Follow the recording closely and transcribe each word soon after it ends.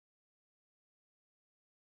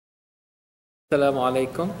السلام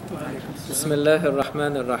عليكم. بسم الله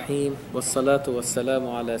الرحمن الرحيم والصلاة والسلام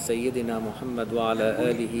على سيدنا محمد وعلى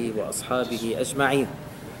آله وأصحابه أجمعين.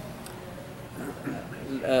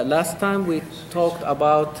 Last time we talked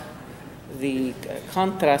about the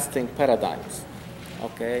contrasting paradigms.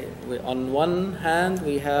 Okay, on one hand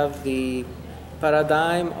we have the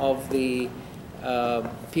paradigm of the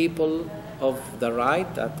people of the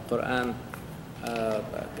right that Quran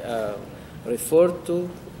referred to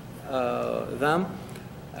them,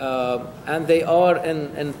 and they are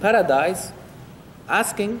in paradise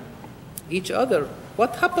asking each other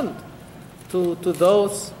what happened to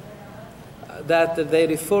those that they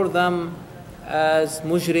refer them as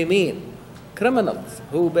mujrimeen, criminals,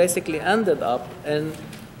 who basically ended up in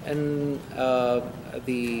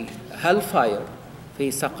the hellfire, fi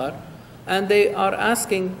saqar, and they are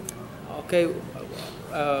asking, okay,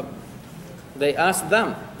 they ask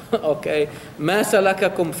them, okay, ما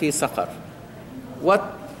سلككم في سقر? What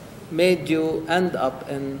made you end up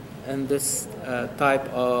in this type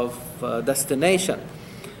of destination?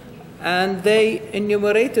 And they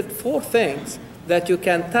enumerated 4 things that you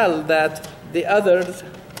can tell that the others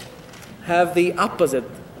have the opposite,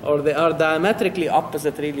 or they are diametrically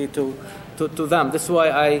opposite really to them. This is why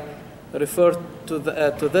I refer to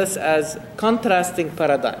this as contrasting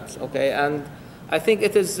paradigms. Okay, and I think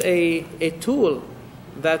it is a tool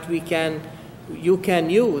that you can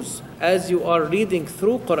use as you are reading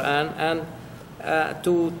through Quran and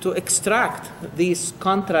to extract these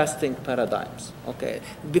contrasting paradigms. Okay,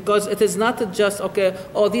 because it is not just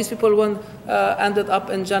these people ended up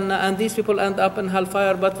in Jannah and these people end up in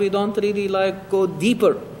hellfire, but we don't really go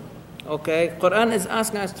deeper. Okay, Quran is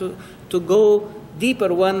asking us to go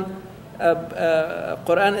deeper when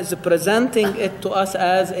Quran is presenting it to us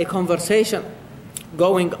as a conversation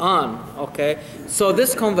going on. Okay, so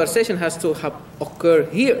this conversation has to occur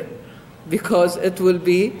here because it will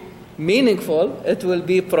be meaningful, it will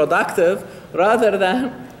be productive, rather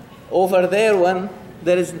than over there when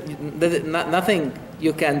there is nothing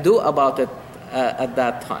you can do about it at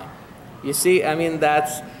that time. You see, I mean,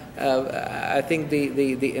 that's I think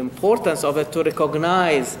the importance of it, to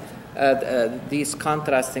recognize these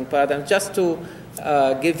contrasting paradigms. Just to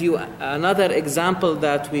give you another example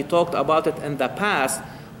that we talked about it in the past,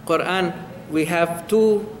 Quran, we have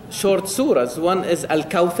 2 short surahs. One is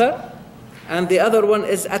Al-Kawthar and the other one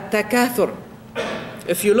is At-Takathur.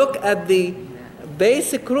 If you look at the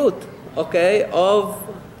basic root, okay, of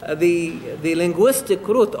the linguistic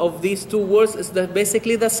root of these 2 words, is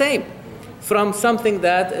basically the same, from something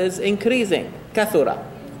that is increasing, kathura,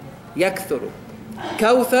 yakthuru.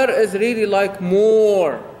 Kawthar is really like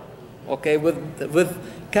more, okay, with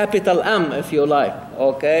capital M, if you like,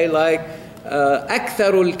 okay, like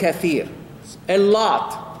aktharul kathir, a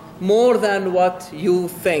lot, more than what you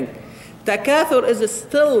think. Takathur is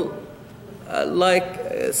still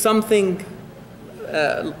something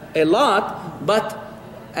a lot, but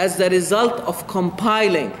as the result of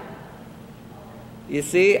compiling, you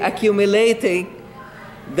see, accumulating,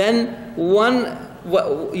 then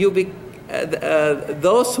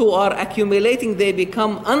those who are accumulating, they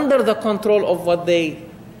become under the control of what they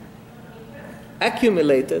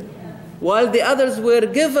accumulated, while the others were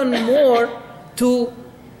given more to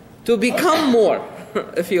become more,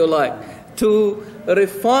 if you like, to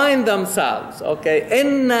refine themselves. Okay,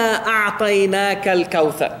 inna a'tainaka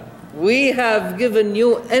al-kawthar, we have given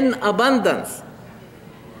you in abundance.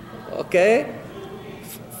 Okay,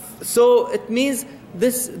 so it means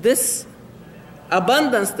this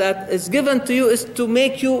abundance that is given to you is to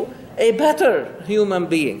make you a better human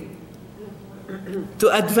being, to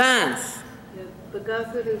advance. Yes, the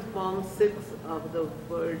kasar is form 6 of the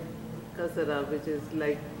word kasara, which is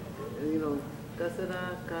like,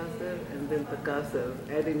 kasara, kasar, and then the kasar,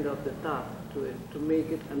 adding of the ta to it to make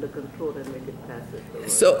it under control and make it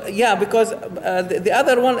passive. So yeah, because the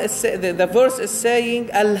other one is the verse is saying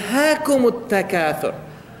alhaakumut takathur.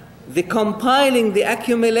 The compiling, the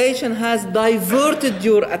accumulation has diverted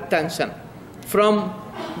your attention from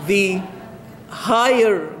the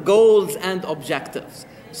higher goals and objectives.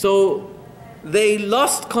 So they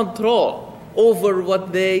lost control over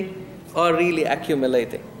what they are really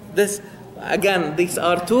accumulating. These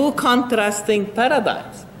are 2 contrasting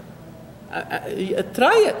paradigms.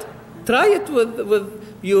 Try it with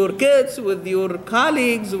your kids, with your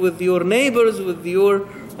colleagues, with your neighbors, with your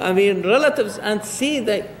relatives, and see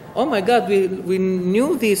that, oh my God, we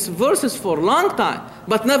knew these verses for a long time,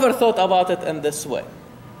 but never thought about it in this way.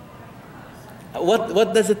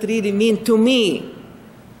 What does it really mean to me?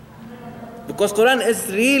 Because Quran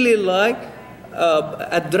is really like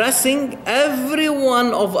addressing every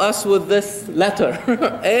one of us with this letter.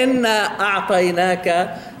 إِنَّا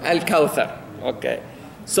أَعْطَيْنَاكَ الْكَوْثَرَ. Okay.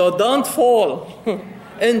 So don't fall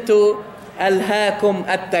into أَلْهَاكُمْ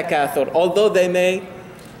التَّكَاثُرَ. Although they may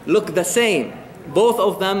look the same. Both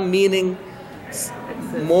of them meaning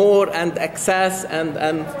more and excess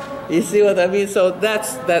and you see what I mean? So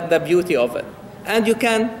that's the beauty of it. And you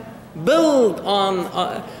can build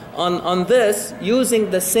on this using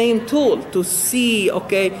the same tool to see,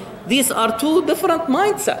 okay, these are two different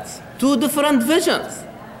mindsets, two different visions,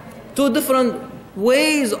 two different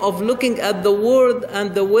ways of looking at the world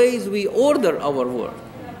and the ways we order our world.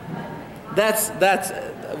 That's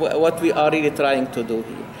what we are really trying to do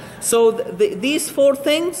here. So these four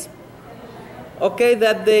things, okay,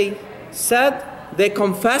 that they said, they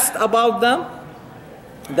confessed about them,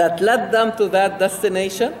 that led them to that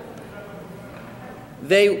destination,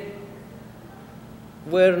 they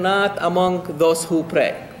were not among those who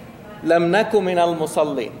pray. لم نكن من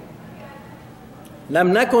المصلين.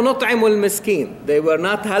 لم نكن نطعم المسكين. They were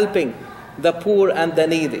not helping the poor and the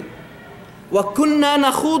needy. وكنا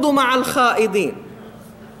نخوض مع الخائضين.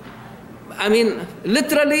 I mean,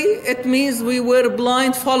 literally, it means we were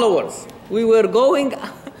blind followers. We were going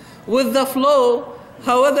with the flow.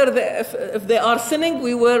 However, if they are sinning,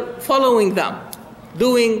 we were following them,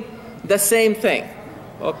 doing the same thing.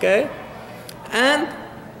 Okay? And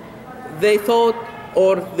they thought,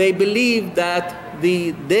 or they believed that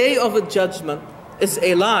the day of judgment is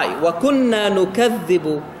a lie. وَكُنَّا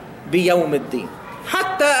نُكَذِّبُ بِيَوْمِ الدِّينِ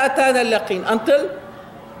حَتَّى أَتَانَا الْيَقِينَ. Until,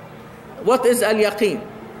 what is al-yaqeen?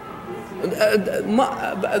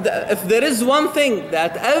 If there is one thing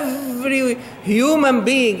that every human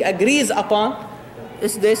being agrees upon,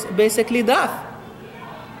 it's this basically death.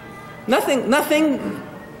 Nothing,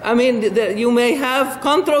 I mean, you may have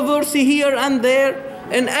controversy here and there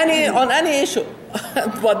on any issue.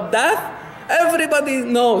 But death, everybody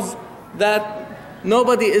knows that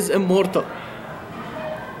nobody is immortal.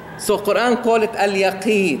 So Quran call it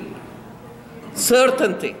al-yaqeen,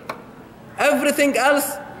 certainty. Everything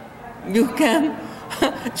else, you can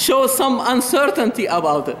show some uncertainty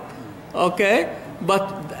about it. Okay?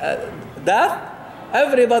 But death,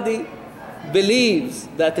 everybody believes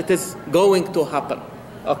that it is going to happen.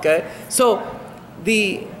 Okay? So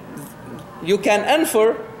you can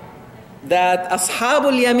infer that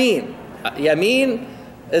Ashabul Yameen, Yameen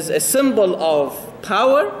is a symbol of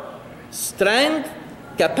power, strength,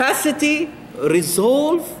 capacity,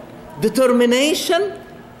 resolve, determination,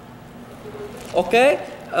 okay,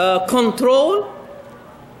 control.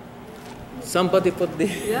 Somebody put the...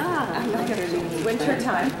 Yeah, I'm not going to winter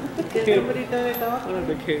time. Can somebody turn it off?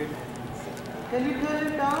 The kid. Can you turn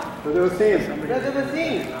it off? Brother Wasim. Brother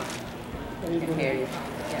Wasim. I can hear you.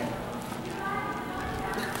 Yeah.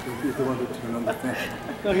 He's the one who turned on the fan.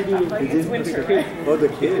 No, it's winter, right? Oh, the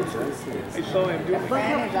kids. I see. I saw him doing it.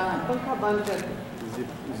 Fan is on. Pankha band kar.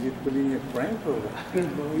 Is he putting a prank or what?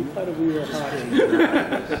 We thought we were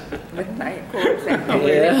hot. Midnight cold.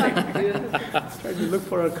 Yeah. Trying to look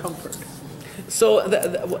for our comfort. So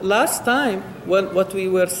the last time, what we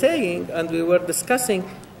were saying and we were discussing,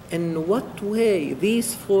 in what way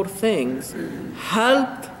these four things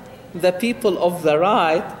helped the people of the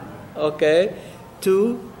right, okay,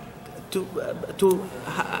 to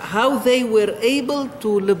how they were able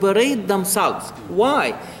to liberate themselves.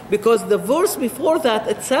 Why? Because the verse before that,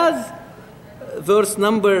 it says, verse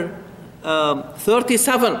number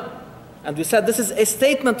 37, and we said this is a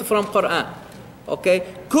statement from Quran. Okay,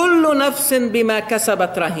 كل نفس بما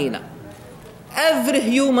كسبت رهينة. Every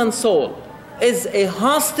human soul is a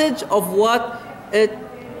hostage of what it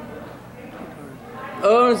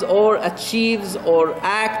earns or achieves or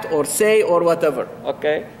act or say or whatever.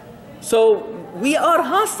 Okay, so we are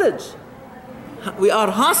hostage. We are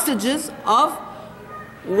hostages of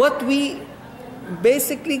what we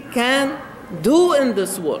basically can do in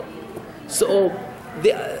this world. So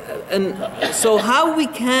so how we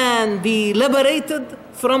can be liberated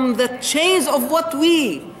from the chains of what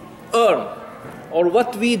we earn or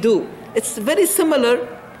what we do. It's very similar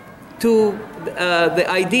to the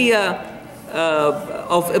idea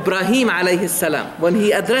of Ibrahim alayhi salam when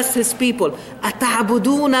he addressed his people.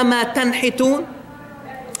 أَتَعْبُدُونَ مَا تَنْحِتُونَ.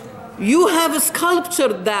 You have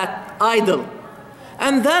sculptured that idol,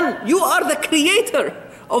 and then you are the creator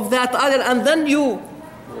of that idol, and then you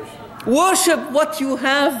worship what you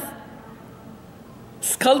have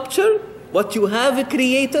sculptured, what you have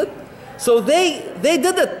created. So they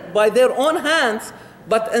did it by their own hands,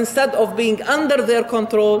 but instead of being under their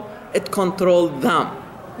control, it controlled them.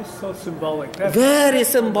 It's so symbolic. Very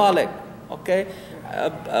symbolic. Okay,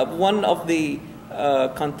 one of the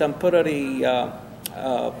contemporary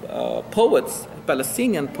poets,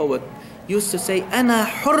 Palestinian poet, used to say, أنا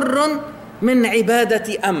حر من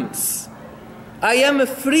عبادة أمس. I am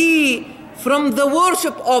free from the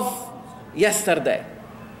worship of yesterday.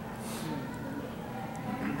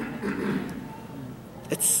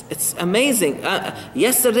 It's amazing.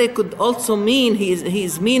 Yesterday could also mean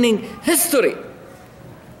he's meaning history,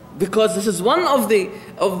 because this is one of the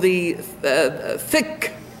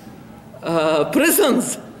thick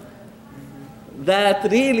prisons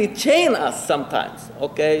that really chain us sometimes.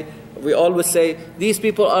 Okay, we always say these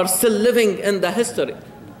people are still living in the history.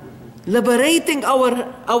 Liberating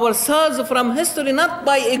ourselves from history, not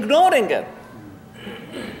by ignoring it,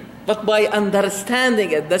 but by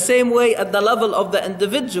understanding it. The same way at the level of the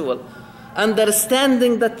individual,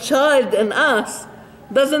 understanding the child in us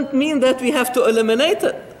doesn't mean that we have to eliminate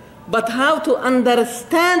it, but how to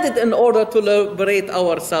understand it in order to liberate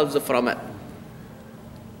ourselves from it.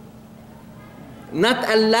 Not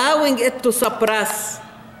allowing it to suppress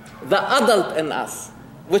the adult in us,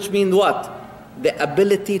 which means what? The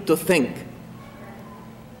ability to think.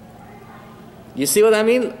 You see what I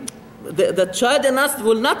mean? The child in us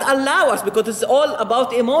will not allow us, because it's all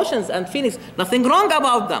about emotions and feelings. Nothing wrong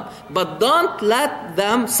about them, but don't let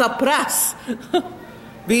them suppress.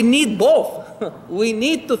 We need both. We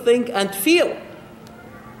need to think and feel.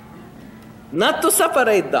 Not to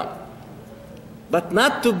separate them, but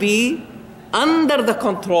not to be under the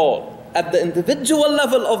control at the individual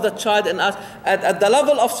level of the child in us, at the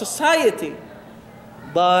level of society,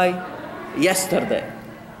 by yesterday,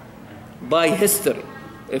 by history,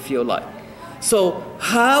 if you like. So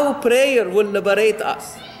how prayer will liberate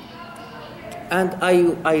us. And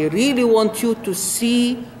I really want you to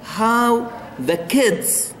see how the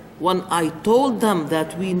kids, when I told them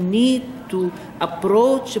that we need to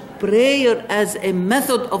approach prayer as a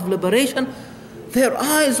method of liberation, their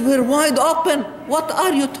eyes were wide open. What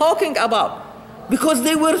are you talking about? Because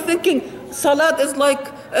they were thinking salat is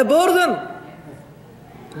like a burden.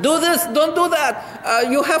 Do this, don't do that.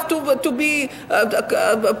 You have to be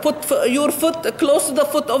put your foot close to the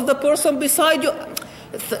foot of the person beside you.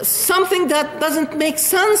 Something that doesn't make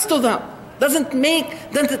sense to them, doesn't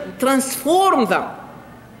transform them.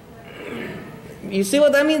 You see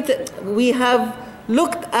what I mean? We have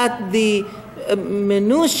looked at the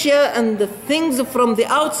minutiae and the things from the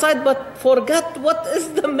outside, but forget what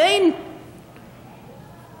is the main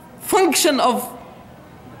function of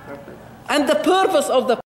and the purpose of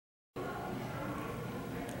the.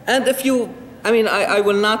 And if you, I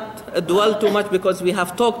will not dwell too much because we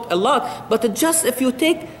have talked a lot, but just if you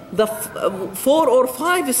take the 4 or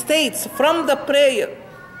 5 states from the prayer,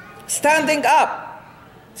 standing up,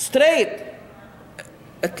 straight,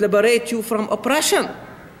 it liberates you from oppression,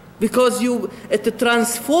 because it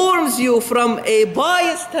transforms you from a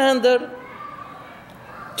bystander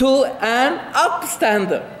to an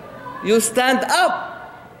upstander. You stand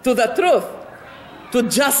up to the truth, to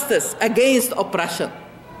justice, against oppression.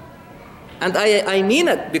 And I mean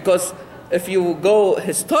it, because if you go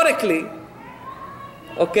historically,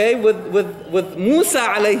 okay, with Musa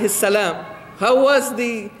alayhi salam, how is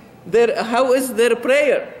their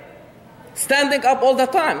prayer? Standing up all the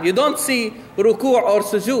time. You don't see ruku' or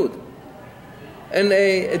sujood in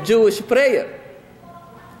a Jewish prayer.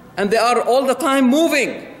 And they are all the time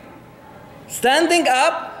moving, standing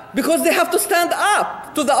up, because they have to stand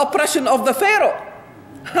up to the oppression of the Pharaoh.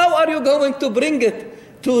 How are you going to bring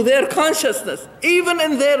it to their consciousness? Even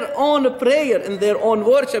in their own prayer, in their own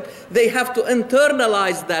worship, they have to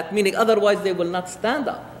internalize that meaning, otherwise they will not stand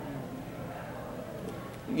up.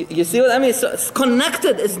 You see what I mean? So it's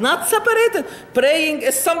connected, it's not separated. Praying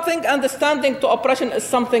is something, understanding to oppression is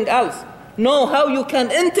something else. No, how you can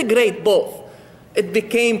integrate both. It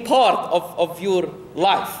became part of your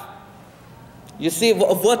life. You see,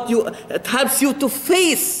 it helps you to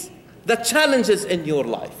face the challenges in your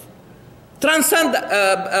life.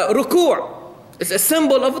 Ruku' is a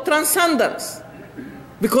symbol of transcendence,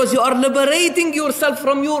 because you are liberating yourself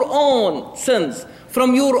from your own sins,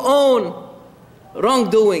 from your own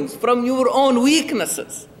wrongdoings, from your own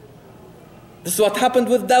weaknesses. This is what happened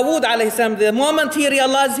with Dawood alayhi salam. The moment he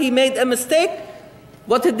realized he made a mistake,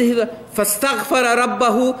 what did he do? فَاسْتَغْفَرَ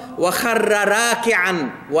رَبَّهُ وَخَرَّ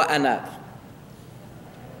رَاكِعًا وَأَنَابَ.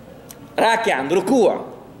 Raki'an, ruku',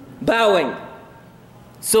 bowing.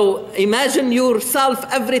 So imagine yourself,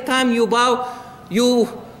 every time you bow, you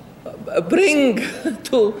bring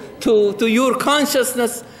to your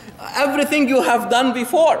consciousness everything you have done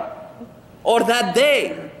before, or that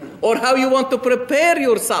day, or how you want to prepare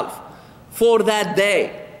yourself for that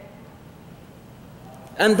day.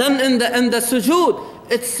 And then in the sujood,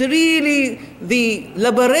 it's really the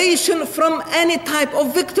liberation from any type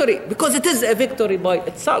of victory, because it is a victory by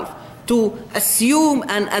itself. To assume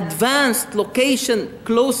an advanced location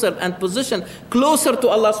closer and position closer to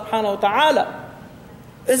Allah subhanahu wa ta'ala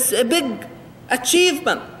is a big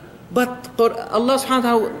achievement. But Allah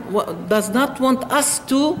subhanahu wa ta'ala does not want us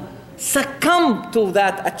to succumb to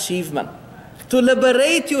that achievement, to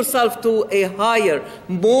liberate yourself to a higher,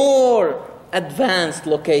 more advanced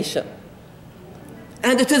location.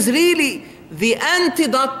 And it is really the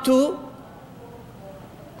antidote to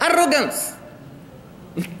arrogance.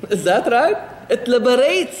 Is that right? It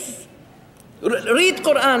liberates. Read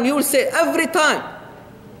Quran, you will say every time,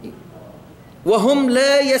 وَهُمْ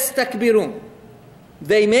لَا يَسْتَكْبِرُونَ.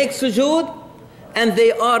 They make sujood and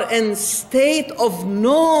they are in state of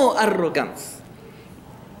no arrogance.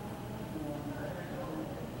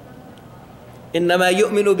 إنما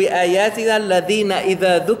يؤمن بآياتنا الذين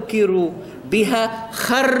إذا ذكروا بها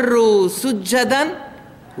خروا سجدا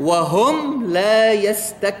وهم لا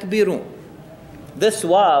يستكبرون. This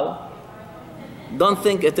wow, don't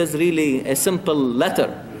think it is really a simple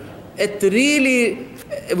letter. It really,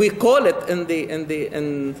 we call it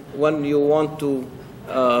in when you want to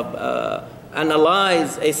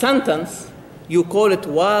analyze a sentence, you call it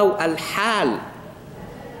wow al-hal.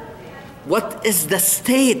 What is the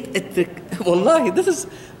state? Wallahi, this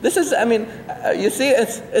is. I mean, you see,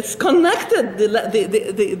 it's connected.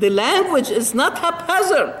 The language is not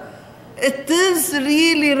haphazard. It is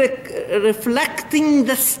really reflecting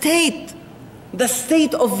the state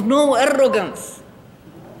of no arrogance.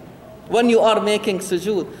 When you are making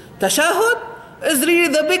sujood, tashahhud is really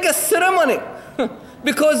the biggest ceremony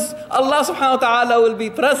because Allah subhanahu wa ta'ala will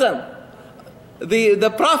be present.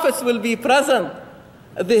 The prophets will be present.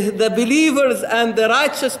 The believers and the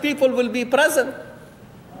righteous people will be present.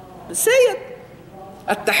 Say it.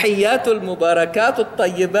 التحيات المباركات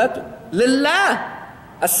الطيبات لله.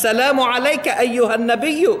 السلام عليك أيها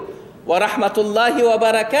النبي ورحمة الله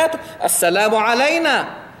وبركاته. السلام علينا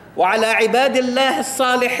وعلى عباد الله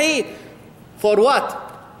الصالحين. For what?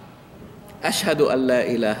 أشهد أن لا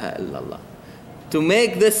إله إلا الله. To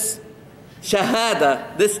make this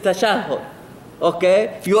shahada, this tashahhud.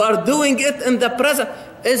 Okay? You are doing it in the present.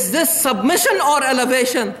 Is this submission or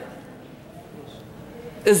elevation?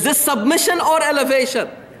 Is this submission or elevation?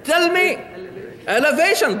 Tell me.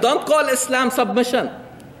 Elevation. Don't call Islam submission.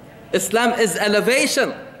 Islam is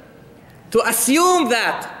elevation. To assume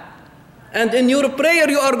that. And in your prayer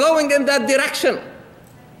you are going in that direction.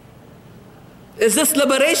 Is this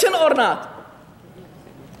liberation or not?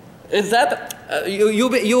 Is that you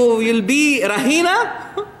will be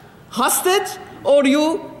rahina, hostage, or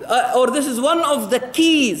this is one of the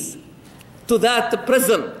keys to that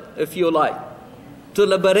prison, if you like, to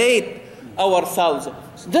liberate ourselves.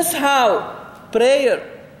 This is how prayer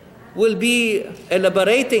will be a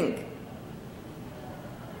liberating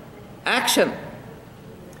action.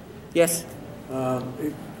 Yes.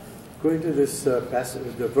 Going to this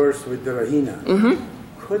passage, the verse with the Rahina,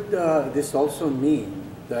 could this also mean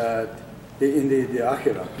that in the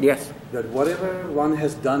Akhirah, yes, that whatever one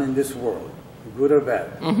has done in this world, good or bad,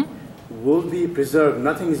 will be preserved,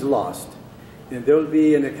 nothing is lost, and there will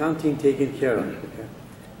be an accounting taken care of. Okay?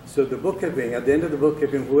 So the bookkeeping, at the end of the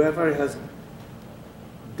bookkeeping, whoever has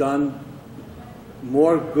done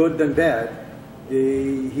more good than bad,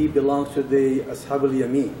 he belongs to the Ashabul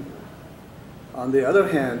Yameen. On the other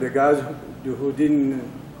hand, the guys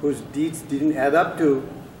whose deeds didn't add up to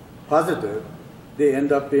positive, they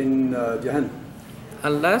end up in Jahannam.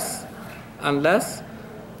 Unless,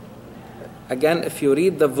 again, if you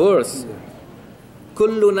read the verse,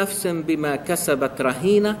 كل نفس بما كسبت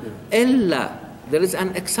رهينة إلا, there is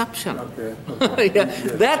an exception. Okay. Yeah,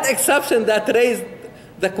 that exception that raised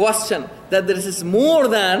the question that there is more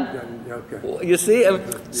than. Okay. You see,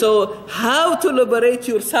 so how to liberate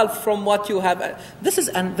yourself from what you have? This is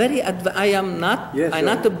a very. I'm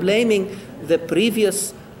not blaming the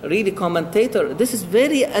previous really commentator. This is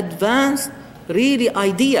very advanced, really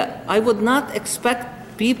idea. I would not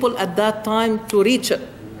expect people at that time to reach it.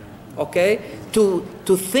 Okay, to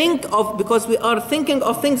think of, because we are thinking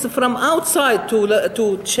of things from outside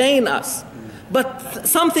to chain us, but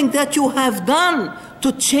something that you have done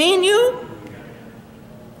to chain you.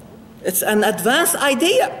 It's an advanced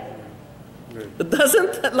idea. It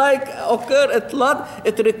doesn't occur a lot.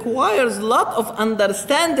 It requires a lot of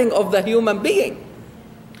understanding of the human being.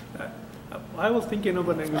 I was thinking of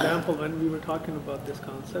an example when we were talking about this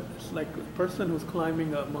concept. It's like a person who's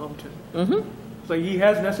climbing a mountain. So he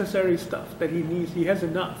has necessary stuff that he needs. He has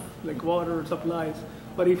enough, like water, supplies.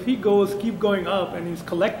 But if he keep going up and he's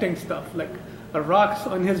collecting stuff, like rocks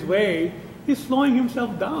on his way, he's slowing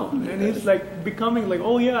himself down, and he's like becoming like,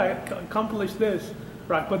 oh yeah, I accomplished this,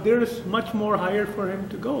 right? But there is much more higher for him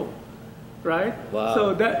to go, right? Wow.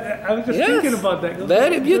 So that I was just thinking about that.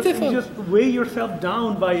 Very beautiful. You just weigh yourself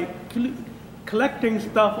down by collecting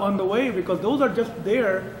stuff on the way, because those are just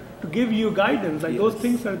there to give you guidance. Like those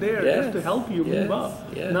things are there just to help you move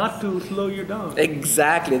up, not to slow you down.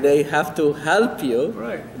 Exactly. They have to help you.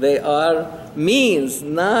 Right. They are means,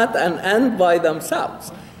 not an end by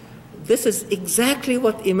themselves. This is exactly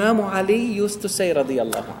what Imam Ali used to say,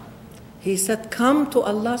 radiyallahu anhu. He said, come to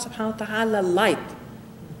Allah subhanahu wa ta'ala light.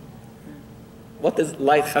 What is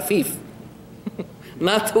light? Khafif.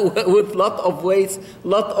 Not with lot of weights,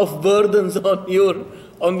 lot of burdens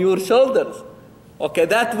on your shoulders. Okay,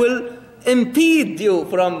 that will impede you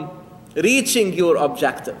from reaching your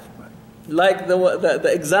objective. Like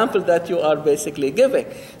the example that you are basically giving.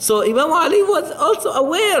 So Imam Ali was also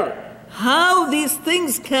aware how these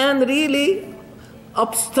things can really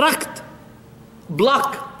obstruct,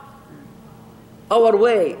 block our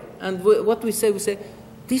way. And what we say,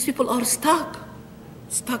 these people are stuck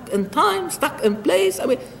in time, stuck in place. I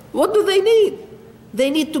mean, what do they need?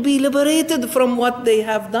 They need to be liberated from what they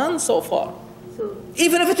have done so far.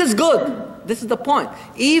 Even if it is good. This is the point.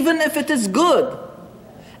 Even if it is good.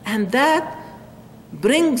 And that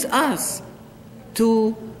brings us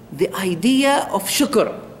to the idea of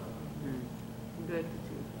shukr.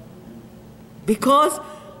 Because,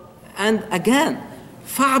 and again,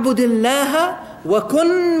 فَاعْبُدِ اللَّهَ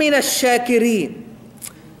وَكُنْ مِنَ الشَّاكِرِينَ.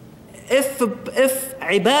 If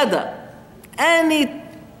ibadah, any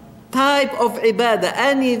type of ibadah,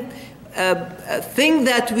 any thing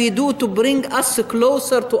that we do to bring us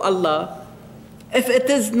closer to Allah, if it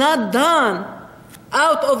is not done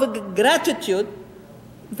out of gratitude,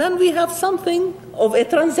 then we have something of a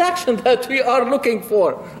transaction that we are looking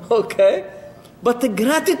for, okay? But the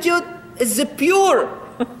gratitude is the pure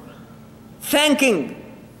thanking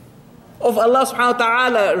of Allah subhanahu wa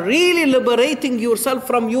ta'ala, really liberating yourself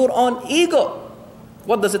from your own ego.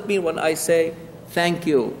 What does it mean when I say, thank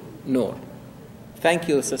you, Noor? Thank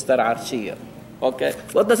you, Sister Arshia. Okay?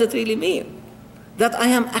 What does it really mean? That I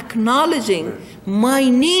am acknowledging my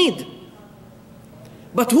need.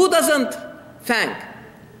 But who doesn't thank?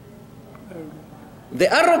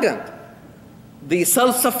 The arrogant, the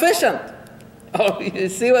self-sufficient. Oh, you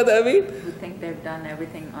see what I mean? Who think they've done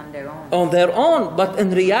everything on their own. On their own, but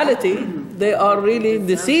in reality, they are really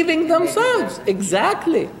deceiving themselves.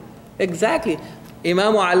 Exactly. Exactly.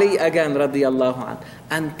 Imam Ali again, radiyallahu anhu.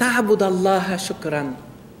 And ta'bud Allah shukran.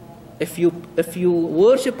 If you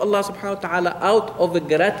worship Allah subhanahu wa ta'ala out of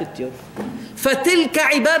gratitude, فَتِلْكَ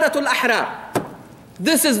عِبَادَةُ الْأَحْرَارِ.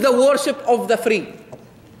 This is the worship of the free.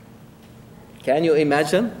 Can you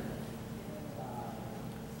imagine?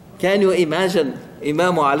 Can you imagine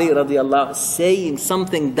Imam Ali radiyallahu saying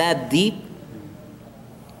something that deep?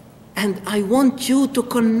 And I want you to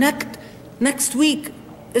connect. Next week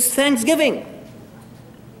is Thanksgiving.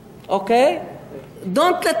 Okay?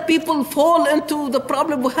 Don't let people fall into the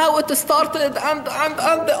problem of how it started and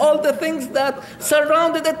all the things that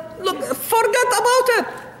surrounded it. Look, forget about it.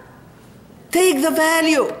 Take the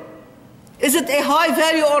value. Is it a high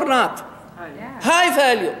value or not? High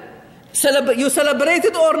value. You celebrate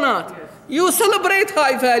it or not? Yes. You celebrate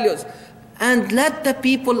high values. And let the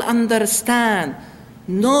people understand.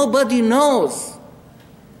 Nobody knows.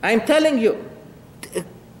 I'm telling you.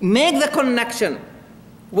 Make the connection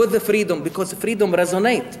with the freedom, because freedom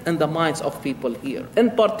resonates in the minds of people here, in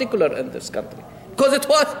particular in this country. Because it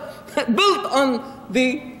was built on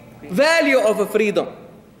the value of freedom.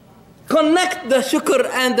 Connect the shukr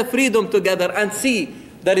and the freedom together and see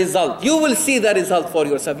the result. You will see the result for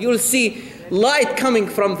yourself. You will see light coming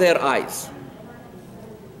from their eyes.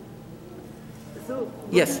 So,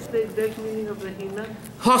 what yes. is the exact meaning of rahina?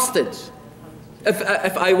 Hostage.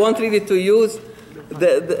 If I want really to use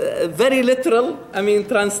the very literal,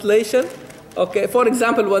 translation. Okay, for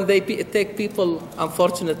example, when they take people,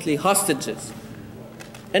 unfortunately, hostages.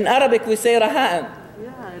 In Arabic, we say rahan.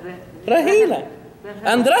 Yeah, Rahina.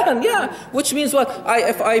 And rahan, yeah. Which means what?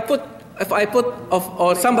 If I put,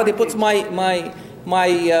 or somebody puts my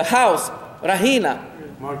house, rahina.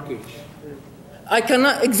 Mortgage. I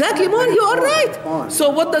cannot, exactly, you are right. So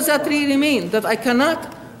what does that really mean? That I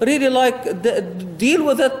cannot really deal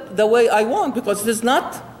with it the way I want, because it is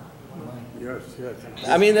not. Yes.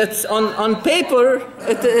 It's on paper,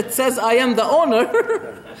 it says I am the owner,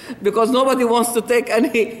 because nobody wants to take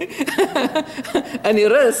any any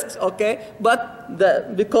risks, okay? But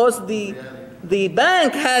because the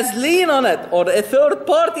bank has lien on it, or a third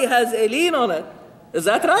party has a lien on it. Is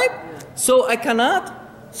that right? So I cannot.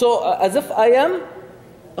 So as if I am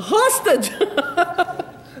hostage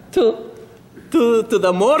to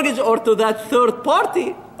the mortgage or to that third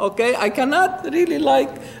party. Okay, I cannot really like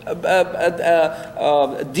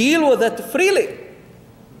deal with it freely.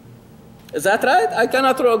 Is that right? I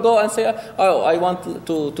cannot go and say, oh, I want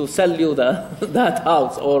to sell you that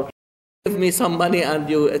house, or give me some money and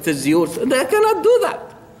it is yours. They cannot do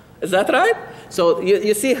that. Is that right? So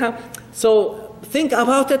you see how, so think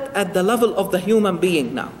about it at the level of the human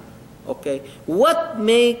being now. Okay, what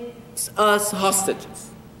makes us hostages?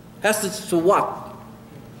 Hostages to what?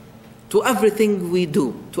 To everything we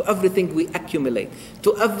do, to everything we accumulate,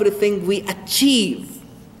 to everything we achieve,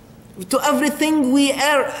 to everything we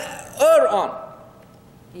err on.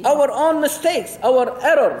 Even our own mistakes, our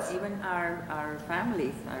errors. Even our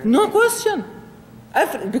families. No question.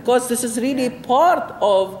 Because this is really part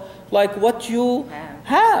of like what you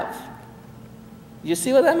have. You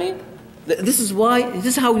see what I mean? This is why, this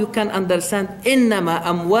is how you can understand إِنَّمَا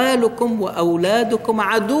أَمْوَالُكُمْ وَأَوْلَادُكُمْ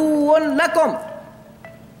عَدُوٌّ لَكُمْ.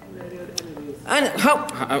 And how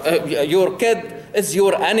your kid is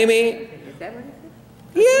your enemy? Is that what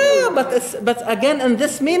it is? Yeah, but again, in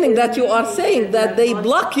this meaning that you are saying that they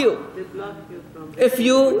block you. They block you from. If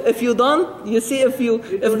you don't, you see, if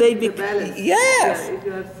they the balance. yes. Yeah, if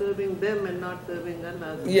you are serving them and not serving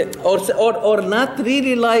Allah. Yeah, or not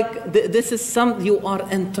really like this is something you are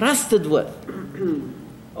entrusted with.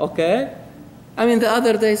 Okay? I mean, the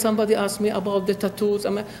other day somebody asked me about the tattoos.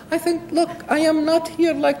 I think, look, I am not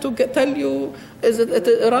here like to tell you is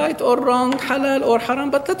it right or wrong, halal or haram,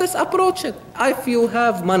 but let us approach it. If you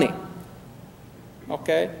have money,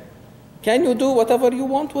 okay, can you do whatever you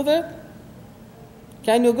want with it?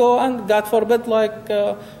 Can you go and, God forbid, like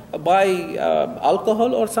buy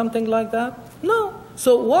alcohol or something like that? No.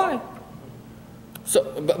 So why?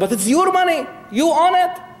 So, but it's your money. You own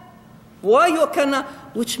it. Why you cannot?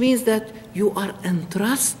 Which means that you are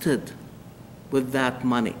entrusted with that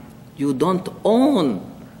money. You don't own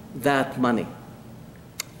that money.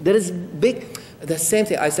 There is the same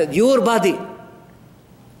thing. I said, your body.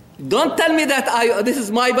 Don't tell me that this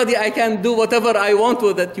is my body, I can do whatever I want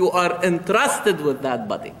with it. You are entrusted with that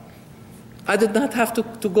body. I did not have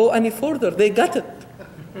to go any further. They got it.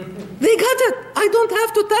 They got it. I don't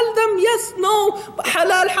have to tell them yes, no,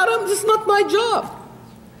 halal, haram. This is not my job.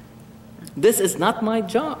 This is not my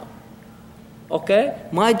job. Okay?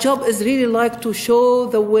 My job is really like to show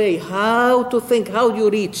the way, how to think, how you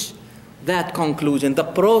reach that conclusion, the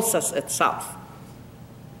process itself.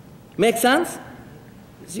 Make sense?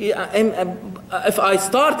 See, if I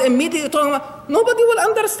start immediately talking about, nobody will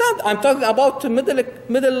understand. I'm talking about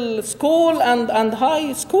middle school and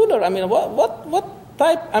high schooler. I mean, what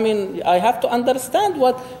type? I mean, I have to understand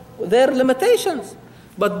what their limitations.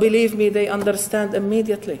 But believe me, they understand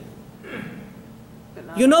immediately.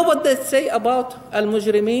 You know what they say about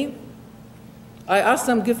al-mujrimeen? I asked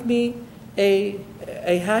them, give me a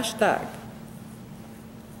hashtag.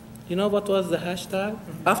 You know what was the hashtag?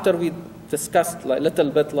 After we discussed a little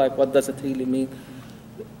bit like what does it really mean,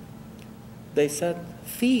 they said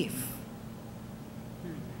thief.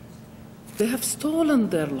 They have stolen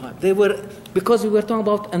their life. Because we were talking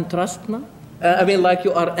about entrustment. I mean, like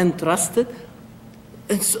you are entrusted,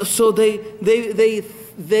 and so they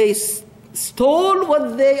stole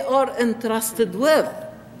what they are entrusted with.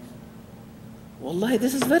 Wallahi,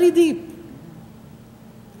 this is very deep.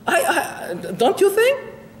 Don't you think?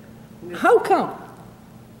 How come?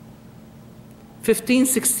 15,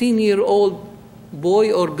 16-year-old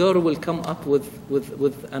boy or girl will come up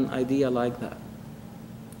with an idea like that.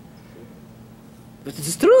 But it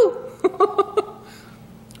is true.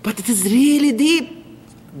 But it is really deep.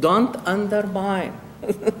 Don't undermine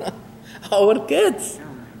our kids.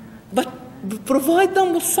 But provide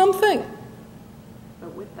them with something.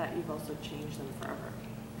 But with that, you've also changed them forever.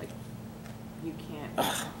 Like, you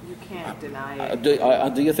can't deny it.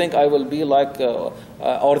 Do you think I will be like,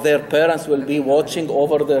 or their parents will be watching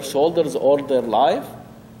over their shoulders all their life?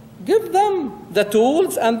 Give them the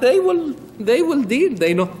tools, and they will deal.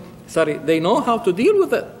 They know how to deal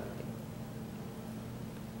with it.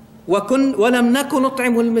 وَلَمْ نَكُ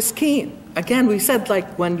نُطْعِمُ الْمِسْكِينَ. Again, we said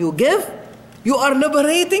like when you give, you are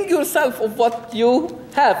liberating yourself of what you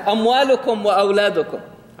have. أَمْوَالُكُمْ وَأَوْلَادُكُمْ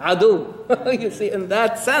عَدُوٌّ. You see, in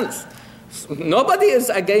that sense, nobody is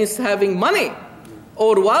against having money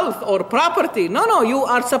or wealth or property. No, you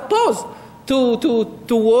are supposed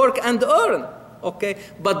to work and earn. Okay,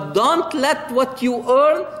 but don't let what you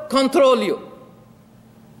earn control you.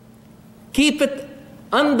 Keep it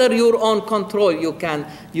under your own control.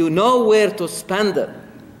 You know where to spend it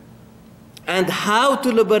and how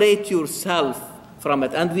to liberate yourself from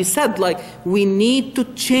it. And we said, like, we need to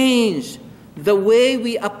change the way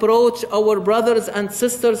we approach our brothers and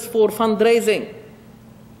sisters for fundraising.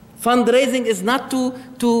 Fundraising is not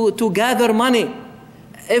to gather money.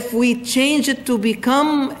 If we change it to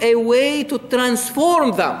become a way to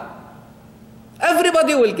transform them,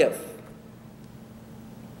 everybody will give.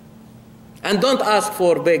 And don't ask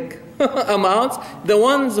for big amounts. The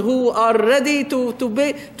ones who are ready to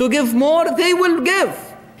give more, they will give.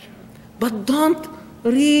 But don't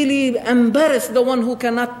really embarrass the one who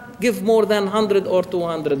cannot give more than $100 or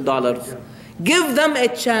 $200. Give them a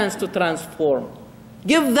chance to transform.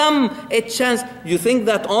 Give them a chance. You think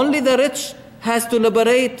that only the rich has to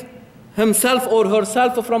liberate himself or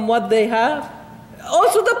herself from what they have?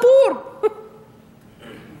 Also the poor.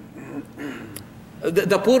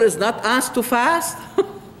 The poor is not asked to fast.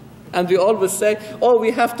 And we always say, oh,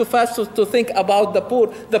 we have to fast to think about the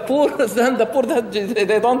poor. The poor is then the poor that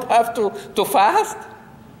they don't have to fast.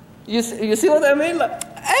 You see what I mean? Like,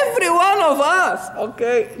 every one of us,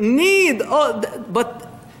 okay, need, but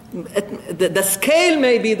the scale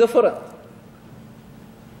may be different.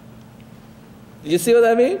 You see what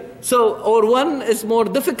I mean? So, or one is more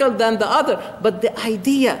difficult than the other. But the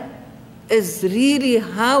idea is really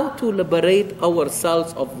how to liberate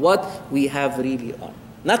ourselves of what we have really on.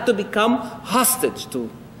 Not to become hostage to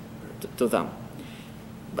them.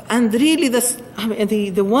 And really,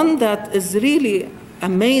 the one that is really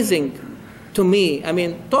amazing to me, I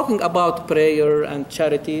mean, talking about prayer and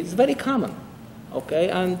charity is very common, okay?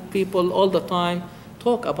 And people all the time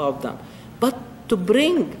talk about them. But to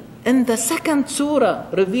bring in the second surah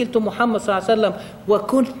revealed to Muhammad sallallahu alaihi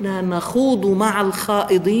wasallam, وَكُنَّا نَخُوضُ مَعَ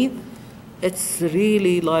الْخَائِضِينَ, it's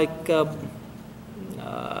really like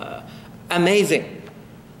amazing,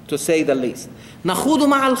 to say the least. نَخُوضُ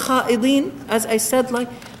مَعَ الْخَائِضِينَ, as I said, like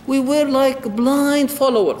we were like blind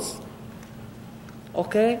followers.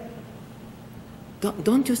 Okay?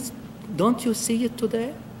 Don't you see it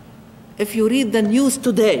today? If you read the news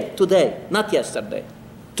today, not yesterday,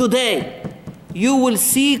 today, you will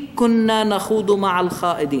see كُنَّا نَخُوضُ مَعَ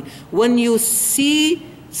الْخَائِضِينَ. When you see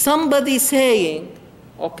somebody saying,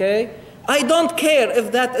 okay, I don't care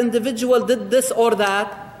if that individual did this or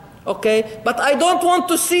that, okay, but I don't want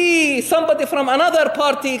to see somebody from another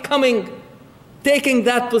party taking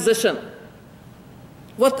that position.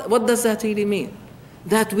 What does that really mean?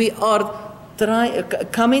 That we are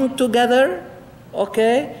coming together,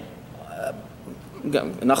 okay,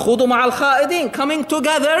 نخوض مع الخائضين, coming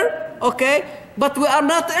together, okay, but we are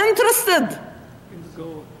not interested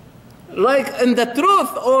like in the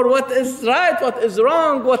truth or what is right, what is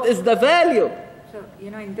wrong, what is the value. So,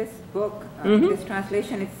 in this book, this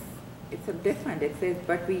translation, it's a different. It says,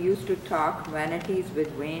 but we used to talk vanities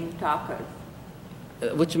with vain talkers.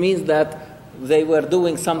 Which means that they were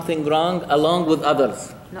doing something wrong along with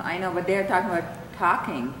others. No, I know, but they're talking about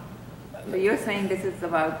talking. So you're saying this is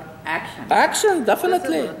about action. Action,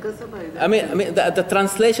 definitely. I mean, the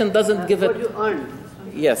translation doesn't give it. What you earn.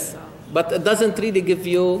 Yes, but it doesn't really give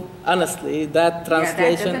you, honestly, that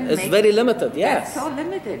translation is very limited. Yes. That's so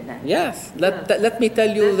limited then. Yes. Let me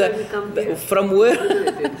tell you from where.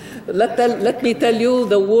 let me tell you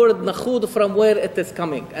the word nakhud from where it is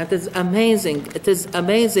coming. And it is amazing. It is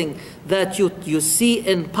amazing that you see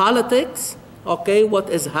in politics, okay, what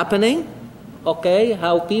is happening, okay,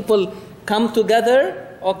 how people come together,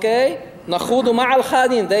 okay, nakhudu ma'al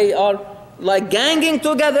khadin, they are like ganging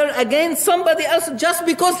together against somebody else just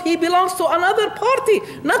because he belongs to another party,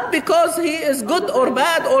 not because he is good or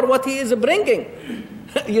bad or what he is bringing.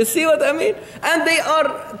 You see what I mean? And they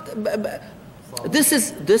are, this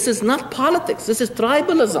is not politics, this is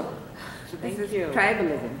tribalism. This is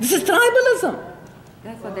tribalism. This is tribalism.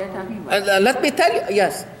 That's what they're talking about. And let me tell you,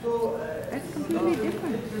 yes. That's completely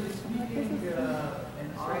different.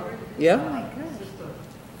 Yeah? Oh my God.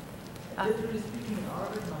 Literally speaking, in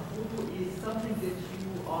Arabic, nahudu is something that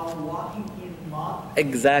you are walking in mud.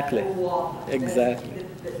 Exactly. Or walking. Exactly.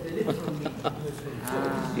 The literal meaning.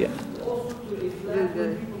 Yeah. Also to reflect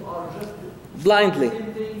when people are just Blindly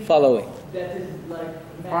following. that is like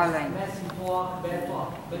messy talk, bad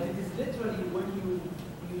talk. But it is literally when you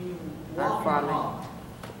walk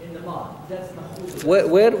in the mud. That's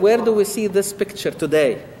nahudu. Where do we see this picture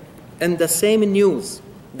today? In the same news.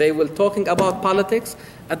 They were talking about politics.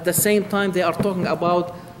 At the same time, they are talking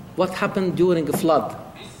about what happened during a flood.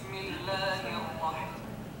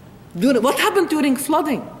 What happened during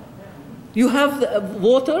flooding? You have the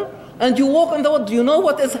water and you walk in the water. Do you know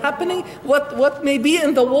what is happening? What may be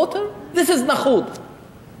in the water? This is nakhud.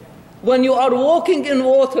 When you are walking in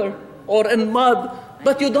water or in mud,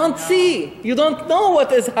 but you don't see, you don't know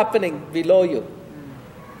what is happening below you.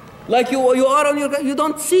 Like you are on you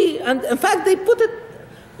don't see. And in fact, they put it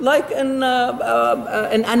like in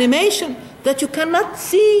animation, that you cannot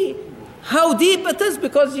see how deep it is,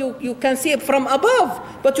 because you can see it from above,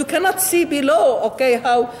 but you cannot see below, okay,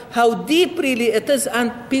 how deep really it is,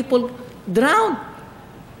 and people drown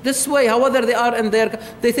this way. However, they are in there,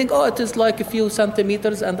 they think, oh, it is like a few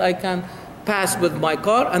centimeters and I can pass with my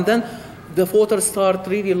car, and then the water start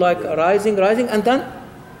really like rising, and then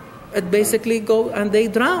it basically go and they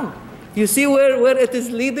drown. You see where it is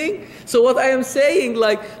leading? So what I am saying,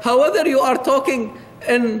 like, however you are talking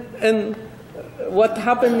in what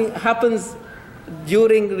happens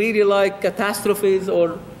during really like catastrophes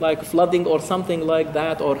or like flooding or something like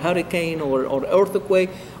that, or hurricane or earthquake,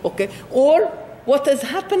 okay, or what is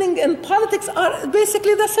happening in politics are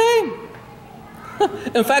basically the same.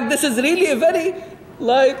 In fact, this is really a very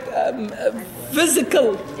like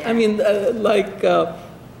physical, I mean,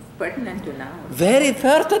 pertinent to now. Very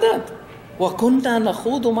pertinent. وَكُنَّا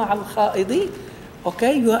نَخُوضُ مَعَ الْخَائِضِينَ.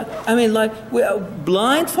 Okay, I mean, like, we are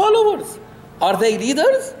blind followers. Are they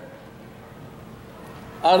leaders?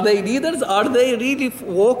 Are they leaders? Are they really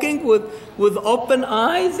walking with open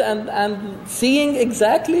eyes and seeing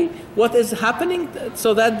exactly what is happening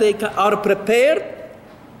so that they are prepared?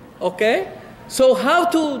 Okay? So how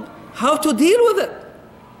to deal with it?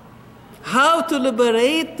 How to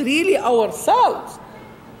liberate really ourselves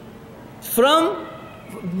from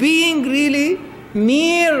being really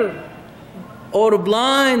mere or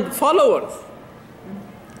blind followers?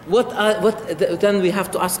 Then we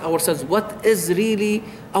have to ask ourselves, what is really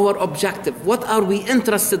our objective? What are we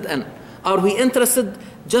interested in? Are we interested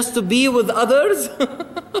just to be with others?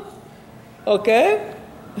 Okay?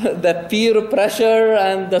 The peer pressure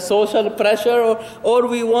and the social pressure, or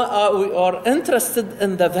we are interested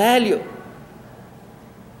in the value?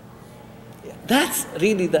 That's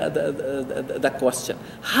really the question.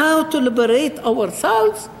 How to liberate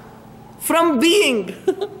ourselves from being?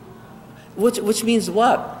 Which means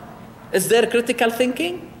what? Is there critical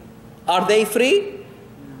thinking? Are they free?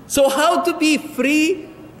 So how to be free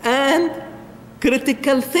and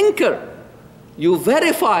critical thinker? You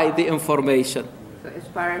verify the information. So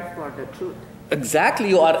aspire for the truth. Exactly.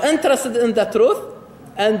 You are interested in the truth,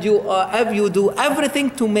 and you do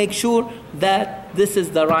everything to make sure that this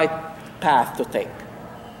is the right path to take.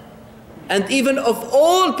 And even if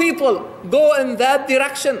all people go in that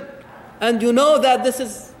direction, and you know that this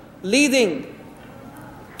is leading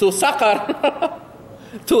to saqar,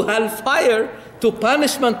 to hellfire, to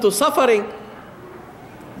punishment, to suffering,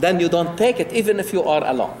 then you don't take it, even if you are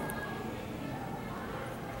alone.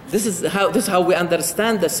 This is how we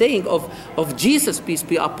understand the saying of Jesus, peace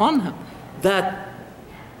be upon him, that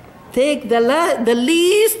take the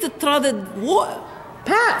least trodden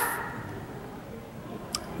path.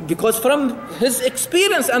 Because from his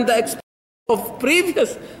experience and the experience of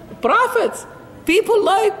previous prophets, people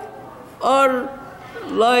are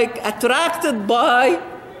attracted by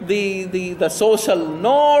the social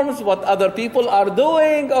norms, what other people are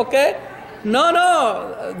doing, okay?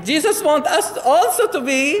 No, Jesus wants us also to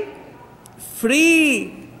be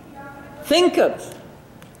free thinkers,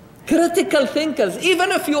 critical thinkers,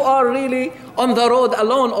 even if you are really on the road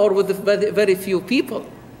alone or with very, very few people.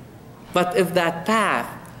 But if that path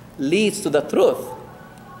leads to the truth,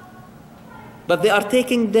 but they are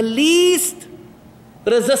taking the least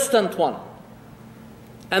resistant one.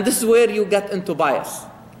 And this is where you get into bias.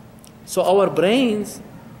 So our brains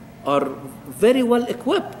are very well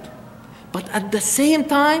equipped, but at the same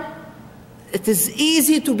time, it is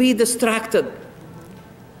easy to be distracted.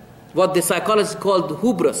 What the psychologists called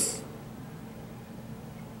hubris.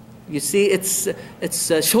 You see, it's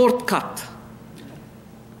a shortcut.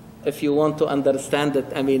 If you want to understand it,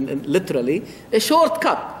 I mean, literally, a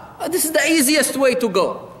shortcut. This is the easiest way to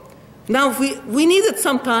go. Now, we need it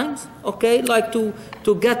sometimes, okay, like to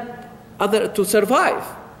survive,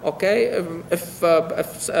 okay?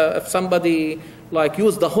 If somebody like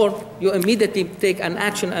use the horn, you immediately take an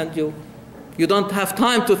action, and you don't have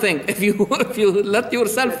time to think. If you let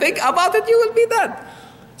yourself think about it, you will be dead.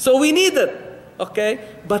 So we need it. Okay,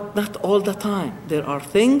 but not all the time. There are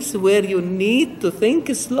things where you need to think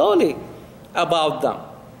slowly about them.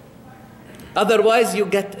 Otherwise, you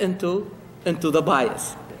get into the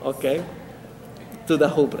bias, okay, to the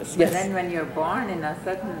hubris. Yes. And then when you're born in a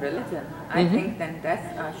certain religion, I think then that's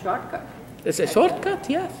a shortcut. It's a shortcut,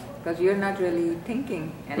 yes. Because you're not really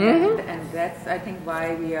thinking, and that's I think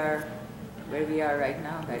why we are where we are right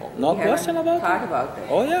now. That no we question haven't about thought it. about it.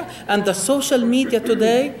 Oh yeah, and the social media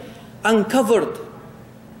today uncovered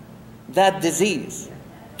that disease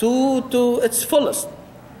to its fullest.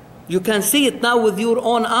 You can see it now with your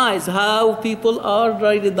own eyes, how people are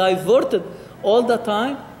really diverted all the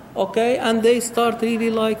time okay, and they start really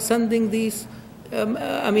like sending these,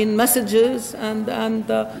 messages and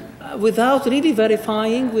without really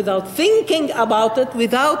verifying, without thinking about it,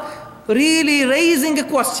 without really raising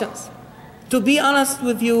questions. To be honest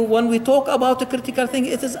with you, when we talk about a critical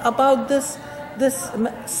thinking, it is about this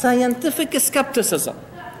scientific skepticism.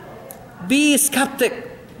 Be skeptic,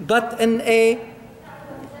 but in a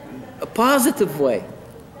positive way,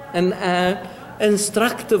 in an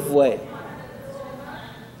instructive way,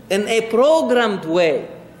 in a programmed way,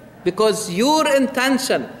 because your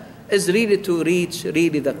intention is really to reach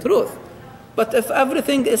really the truth. But if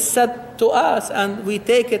everything is said to us and we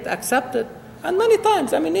take it, accept it, and many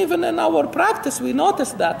times, even in our practice, we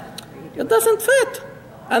notice that it doesn't fit.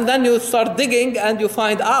 And then you start digging and you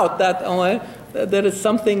find out that there is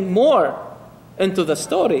something more into the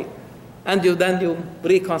story. And then you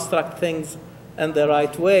reconstruct things in the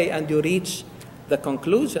right way and you reach the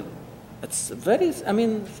conclusion. It's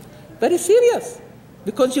very serious.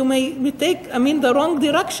 Because you may take, the wrong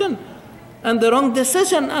direction and the wrong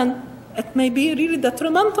decision, and it may be really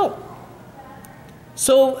detrimental.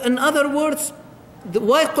 So, in other words,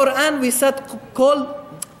 why Quran we said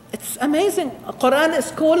it's amazing. Quran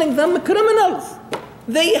is calling them criminals.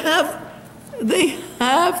 They have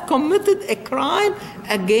committed a crime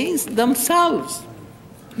against themselves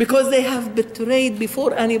because they have betrayed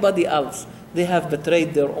before anybody else. They have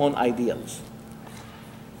betrayed their own ideals.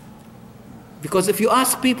 Because if you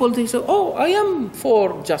ask people, they say, "Oh, I am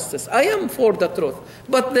for justice. I am for the truth,"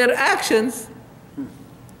 but their actions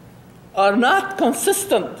are not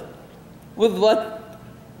consistent with what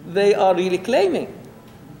they are really claiming.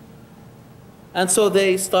 And so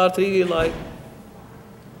they start really like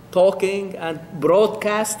talking and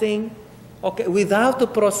broadcasting,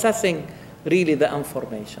 without processing really the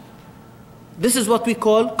information. This is what we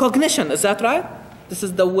call cognition, is that right? This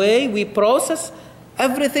is the way we process.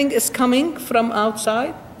 Everything is coming from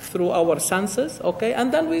outside through our senses,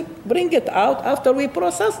 and then we bring it out after we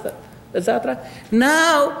processed it. Is that right?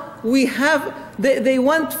 Now they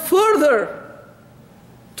went further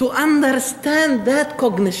to understand that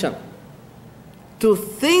cognition, to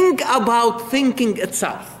think about thinking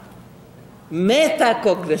itself.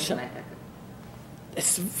 Metacognition.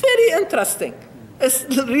 It's very interesting. It's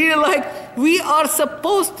really like we are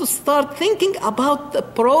supposed to start thinking about the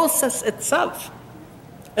process itself.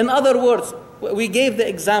 In other words, we gave the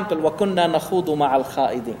example, وَكُنَّا نَخُوضُ مَعَ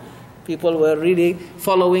الْخَائِدِينَ. People were really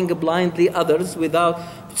following blindly others without.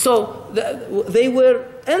 So they were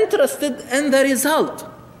interested in the result.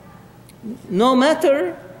 No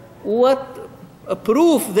matter what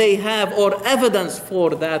proof they have or evidence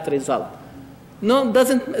for that result.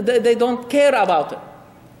 They don't care about it.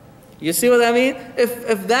 You see what I mean?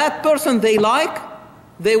 If that person they like,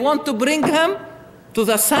 they want to bring him to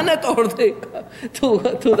the Senate or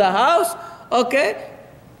to the House,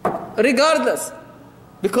 regardless.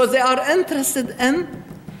 Because they are interested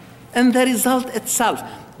in the result itself.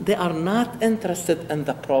 They are not interested in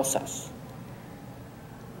the process.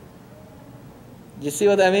 You see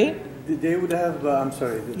what I mean? They would have, I'm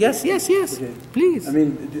sorry. Yes, okay. Please.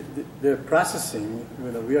 They're processing,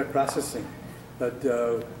 we are processing, but,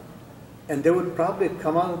 and they would probably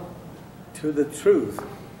come out to the truth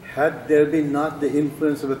had there been not the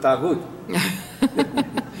influence of a taghut.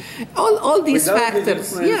 all these Without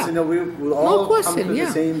factors, we will all come to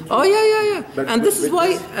the same truth. And this is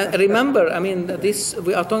why, remember,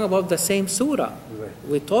 we are talking about the same surah. Right.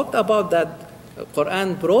 We talked about that.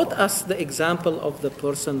 Quran brought us the example of the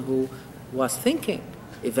person who was thinking,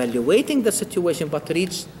 evaluating the situation, but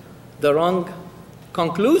reached the wrong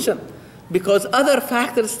conclusion because other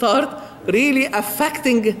factors start really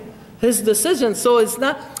affecting his decision. So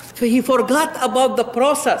he forgot about the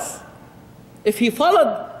process. If he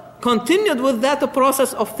continued with that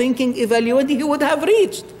process of thinking, evaluating, he would have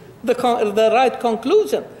reached the right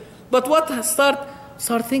conclusion. But start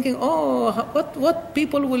thinking, what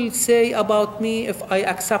people will say about me if I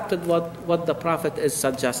accepted what the Prophet is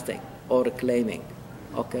suggesting or claiming.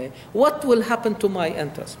 What will happen to my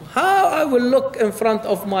interests? How I will look in front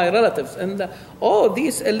of my relatives and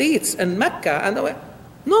these elites in Mecca.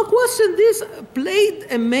 No question, this played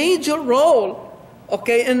a major role,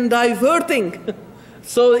 in diverting.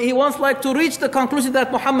 So he wants to reach the conclusion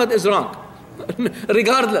that Muhammad is wrong,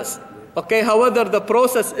 regardless. However the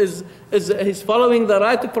process is he's following the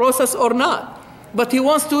right process or not. But he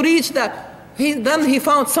wants to reach that. Then he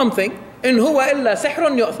found something. In huwa illa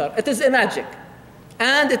sihrun yu'thar. It is a magic.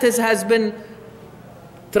 And it has been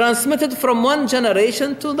transmitted from one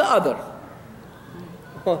generation to the other.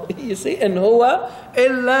 You see, in huwa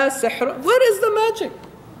illa sihrun. Where is the magic?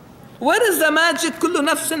 Where is the magic? Kullu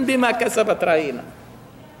nafsin bima kasabat rahina.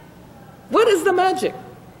 Where is the magic?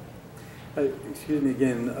 Excuse me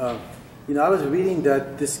again. I was reading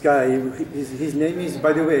that this guy, his name is,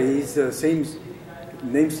 by the way, he's the same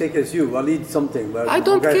namesake as you, Walid something. I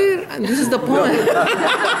don't care, and this is the point.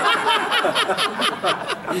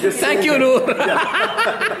 Thank you, Noor.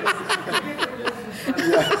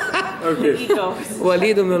 Okay.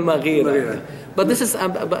 Walid ibn al-Mughira. But this is,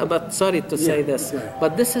 but sorry to say this,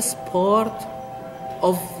 but this is part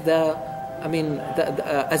of the,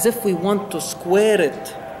 as if we want to square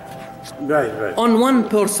it. Right. On one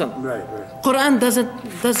person. Right. Quran does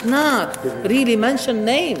not really mention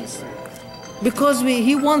names, because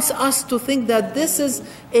he wants us to think that this is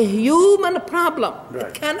a human problem. Right.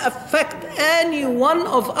 It can affect any one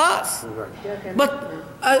of us. Right. But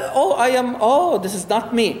this is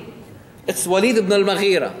not me. It's Walid ibn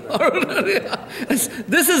al-Mughira.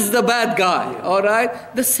 This is the bad guy, all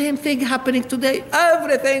right? The same thing happening today.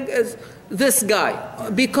 Everything is this guy.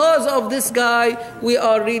 Because of this guy, we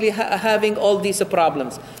are really having all these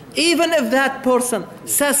problems. Even if that person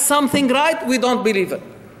says something right, we don't believe it.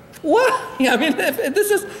 What? If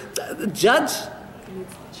this is judge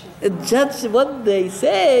what they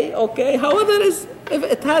say, okay? However, if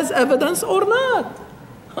it has evidence or not.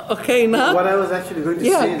 Okay, now. What I was actually going to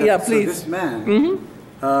say, please. So this man,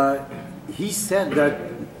 he said that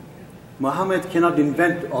Muhammad cannot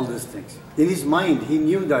invent all these things. In his mind, he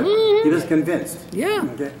knew that. He was convinced. Yeah.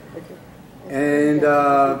 Okay. And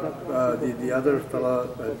the other fellow,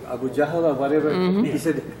 Abu Jahl or whatever, he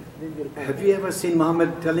said, have you ever seen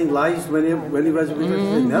Muhammad telling lies when he was with us? He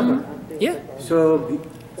said, never. Yeah. So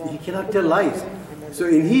he cannot tell lies. So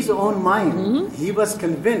in his own mind, he was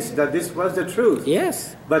convinced that this was the truth.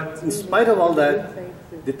 Yes. But in spite of all that,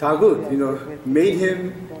 the Taghut, made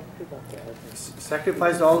him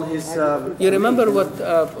sacrifice all his... you remember what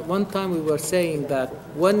one time we were saying that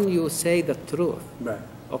when you say the truth, right.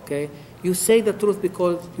 Okay, you say the truth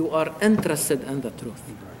because you are interested in the truth.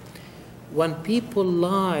 When people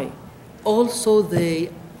lie, also they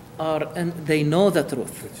know the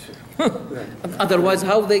truth. Otherwise,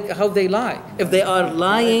 how they lie? If they are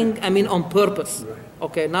lying, on purpose.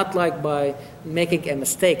 Okay, not like by making a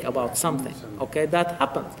mistake about something. Okay, that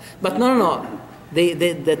happens. But no.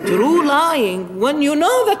 The true lying, when you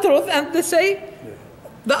know the truth and they say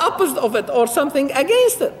the opposite of it or something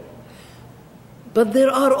against it. But there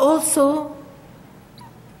are also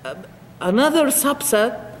another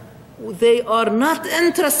subset. They are not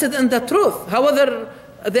interested in the truth. However,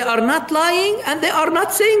 they are not lying and they are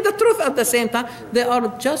not saying the truth at the same time. They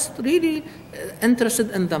are just really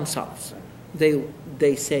interested in themselves.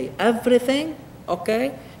 They say everything,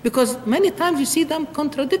 okay? Because many times you see them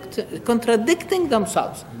contradicting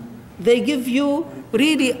themselves. They give you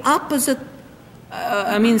really opposite,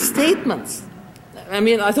 statements.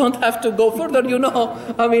 I don't have to go further,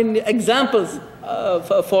 examples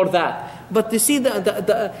for that. But you see, and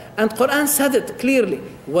Quran said it clearly.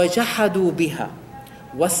 وَجَحَدُوا بِهَا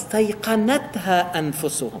وَاسْتَيْقَنَتْهَا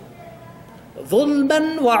أَنفُسُهُمْ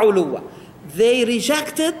ظُلْمًا وَعُلُوًّا. They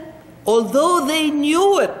rejected, although they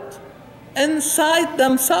knew it inside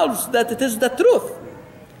themselves that it is the truth.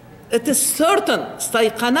 It is certain.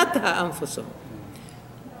 استيقنتها أنفسهم.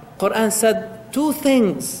 Quran said two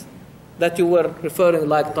things that you were referring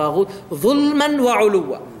like طاغوت. ظلما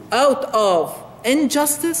وعلوا. Out of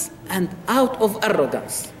injustice and out of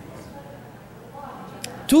arrogance.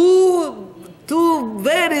 Two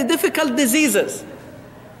very difficult diseases.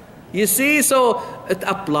 You see, so it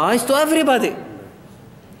applies to everybody.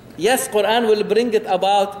 Yes, Quran will bring it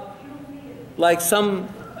about like some,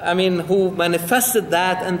 who manifested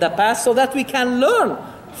that in the past so that we can learn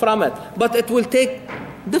from it. But it will take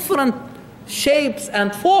different shapes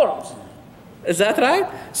and forms. Is that right?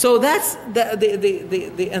 So that's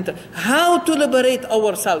the how to liberate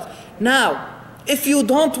ourselves. Now, if you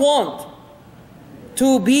don't want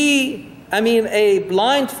to be, a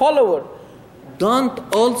blind follower, don't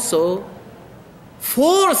also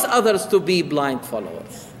force others to be blind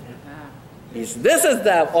followers. This is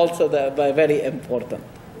also very important.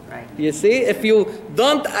 Right. You see, if you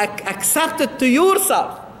don't accept it to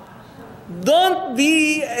yourself, don't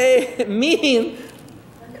be a mean.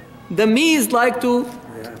 The me's like to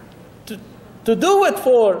do it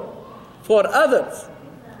for others.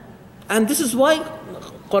 And this is why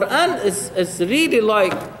Quran is really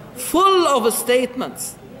like full of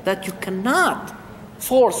statements that you cannot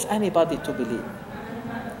force anybody to believe.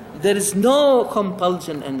 There is no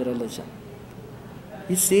compulsion in religion.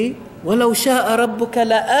 You see, وَلَوْ شَاءَ رَبُّكَ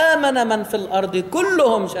لَآمَنَ مَنْ فِي الْأَرْضِ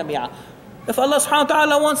كُلُّهُمْ جَمِيعًا. If Allah subhanahu wa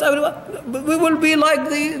ta'ala wants everyone, we will be like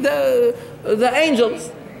the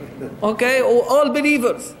angels, okay, or all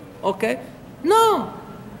believers, okay? No,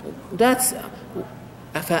 That's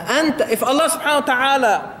if Allah subhanahu wa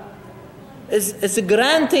ta'ala is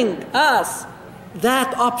granting us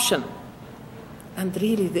that option, and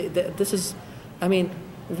really this is, I mean,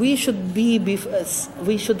 we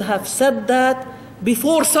should have said that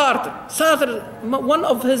before Sartre. Sartre, one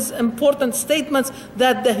of his important statements,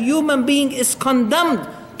 that the human being is condemned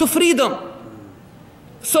to freedom.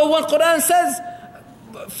 So when Quran says,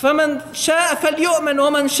 فَمَنْ شَاءَ فَلْيُؤْمِنْ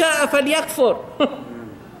وَمَنْ شَاءَ فَلْيَكْفُرْ,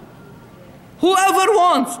 whoever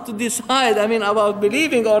wants to decide, I mean, about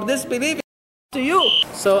believing or disbelieving, to you.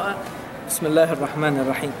 So, Bismillah ar-Rahman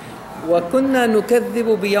ar-Rahim. وَكُنَّا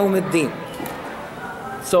نُكَذِّبُ بِيَوْمِ الدِّينِ.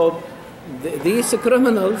 So, these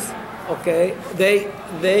criminals, okay,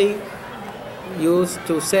 they used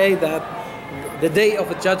to say that the day of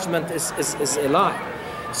judgment is a lie.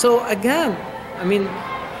 So again, I mean,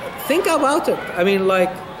 think about it. I mean,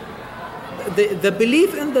 like, the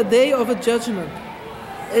belief in the day of judgment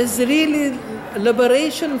is really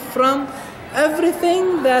liberation from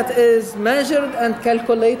everything that is measured and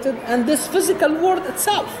calculated and this physical world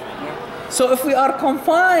itself. So if we are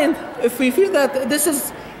confined, if we feel that this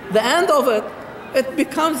is the end of it, it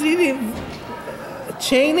becomes really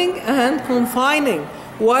chaining and confining,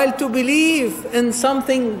 while to believe in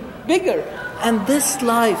something bigger. And this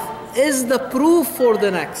life is the proof for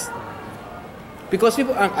the next. Because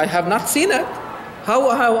people, I have not seen it.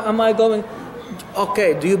 How am I going?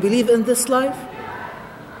 Okay, do you believe in this life?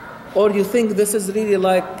 Or you think this is really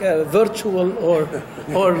like virtual or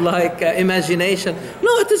like imagination?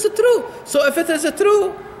 No, it is true. So if it is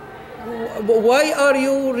true, why are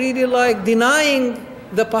you really like denying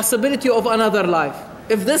the possibility of another life?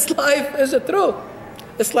 If this life is true,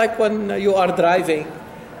 it's like when you are driving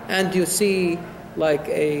and you see like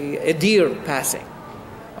a deer passing,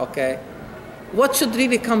 okay? What should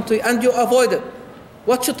really come to you? And you avoid it.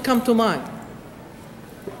 What should come to mind?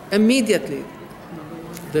 Immediately,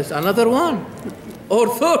 there's another one, or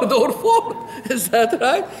third, or fourth. Is that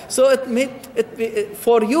right? So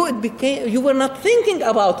for you, it became, you were not thinking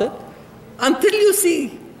about it until you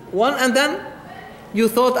see one, and then you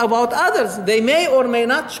thought about others. They may or may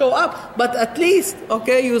not show up, but at least,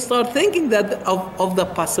 okay, you start thinking that of the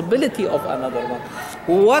possibility of another one.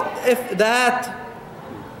 What if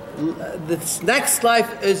this next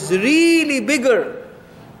life is really bigger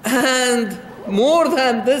and more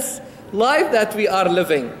than this life that we are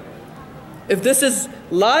living? If this is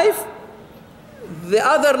life, the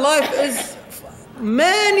other life is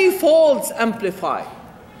many folds amplified.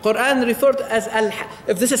 Quran referred to as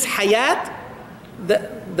if this is hayat,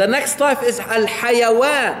 the next life is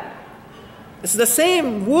al-hayawan. It's the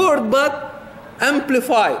same word but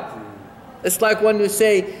amplified. It's like when you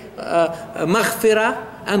say maghfirah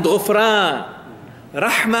and ghufran,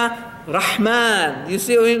 rahmah, rahman. You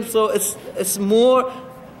see, so it's more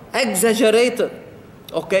exaggerated.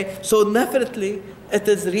 Okay, so definitely it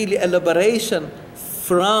is really a liberation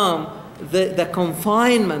from the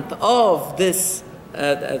confinement of this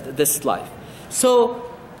life. So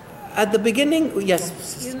at the beginning, yes.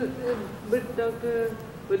 But Dr.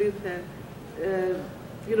 Walid Khayr,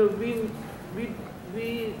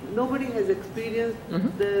 we nobody has experienced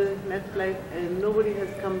the next life, and nobody has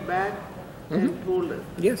come back and told us.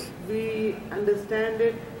 Yes. We understand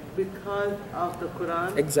it because of the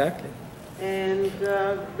Quran. Exactly. And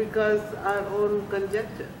because our own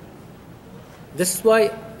conjecture. This is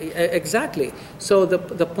why, exactly. So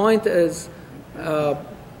the point is,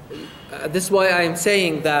 this is why I am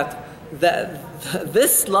saying that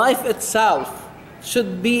this life itself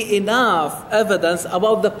should be enough evidence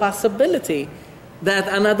about the possibility that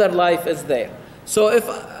another life is there. So if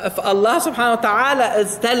Allah subhanahu wa ta'ala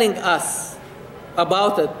is telling us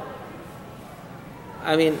about it,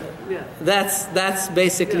 I mean, that's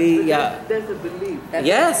basically, That's a belief.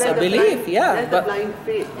 That's a belief, That's a blind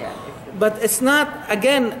faith. Yeah. But it's not,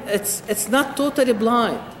 again, it's not totally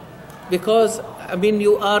blind, because, I mean,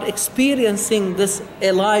 you are experiencing this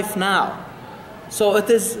alive now. So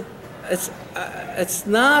it's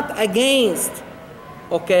not against,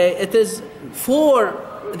 okay, it is for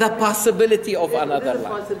the possibility of another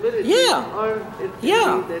life. Possibility, or it could be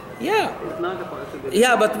that it's not a possibility.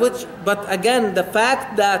 Yeah, but again, the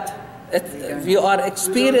fact that you are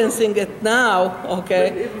experiencing it now,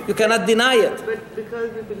 okay, you cannot deny it. But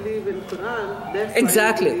because we believe in Quran, that's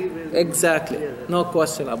exactly. No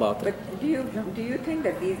question about it. But do you think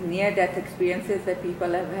that these near-death experiences that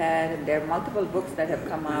people have had, and there are multiple books that have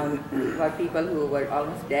come out about people who were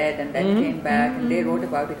almost dead and then came back, and they wrote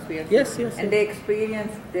about experiences, yes, and they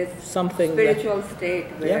experienced this something spiritual state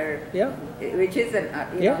where, which is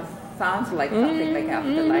sounds like something like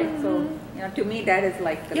afterlife. So You know, to me that is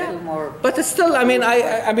like a little more. But still, I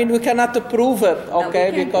mean, we cannot prove it,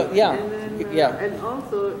 okay? No, because And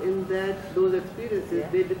also in that those experiences,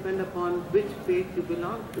 they depend upon which faith you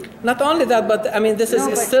belong to. Not only that, but I mean, this is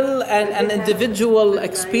still an individual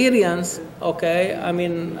experience, okay? I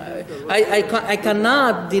mean, I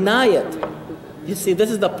cannot deny it. You see, this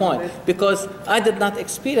is the point, because I did not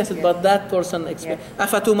experience it, but that person experienced.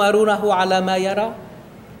 أَفَتُمَارُونَهُ عَلَى مَا يَرَى?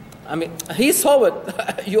 I mean, he saw it.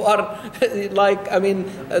 You are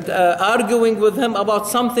arguing with him about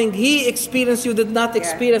something he experienced, you did not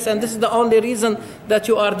experience, and this is the only reason that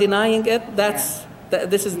you are denying it.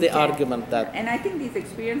 This is the argument that. And I think these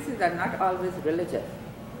experiences are not always religious.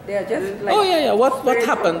 They are just like. What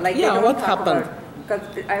happened? Like what happened? Because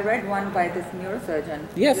I read one by this neurosurgeon.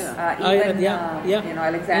 Yes.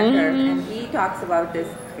 Alexander, and he talks about this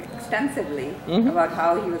extensively about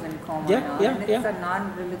how he was in coma. And it's a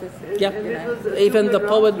non-religious. Even the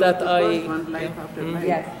poet that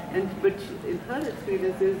Yes. But in her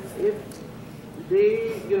experiences, if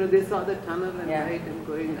they saw the tunnel and light and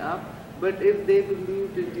going up. But if they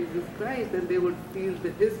believed in Jesus Christ, then they would feel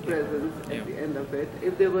His presence at the end of it.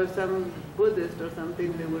 If there were some Buddhist or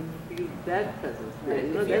something, they would feel that presence.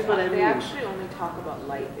 Right. That's what I mean. They actually only talk about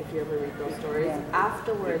light if you ever read those stories.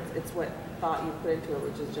 Afterwards, it's what thought you put into it,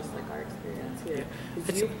 which is just like our experience here.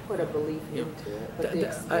 Because you put a belief into it, but the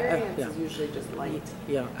experience is usually just light.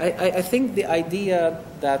 Yeah, I think the idea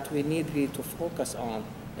that we need really to focus on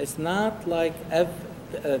is not like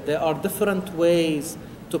there are different ways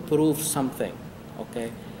to prove something, okay?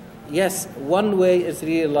 Yes, one way is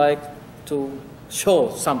really like to show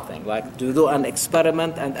something, like to do an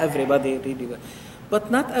experiment and everybody really will. But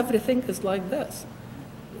not everything is like this.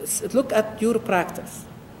 Look at your practice,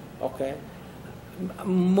 okay?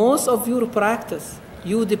 Most of your practice,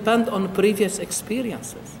 you depend on previous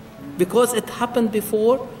experiences. Because it happened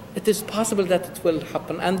before, it is possible that it will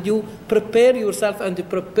happen. And you prepare yourself and you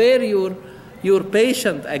prepare your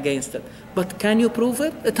patient against it. But can you prove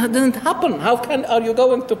it? It didn't happen. How are you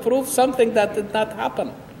going to prove something that did not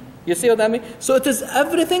happen? You see what I mean? So it is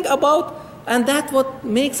everything about, and that's what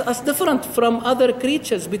makes us different from other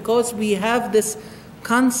creatures, because we have this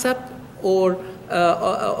concept of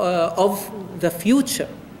the future.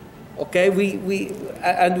 Okay,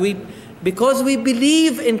 because we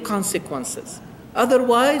believe in consequences.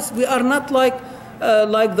 Otherwise, we are not like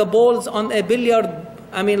the balls on a billiard.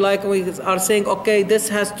 I mean, like we are saying, okay, this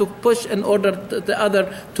has to push in order the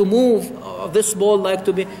other to move, this ball like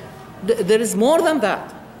to be. There is more than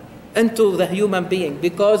that into the human being,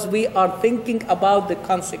 because we are thinking about the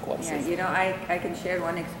consequences. Yeah, I can share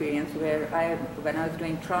one experience where when I was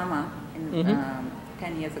doing trauma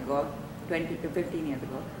 10 years ago, 15 years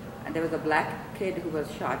ago, and there was a black kid who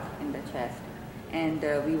was shot in the chest, and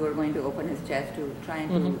we were going to open his chest to try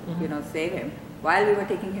and save him. While we were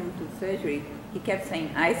taking him to surgery, he kept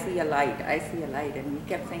saying, I see a light, and we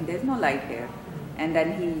kept saying, there's no light here. And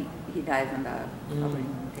then he dies on the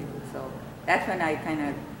operating table. So that's when I kind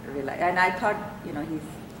of realized, and I thought, he's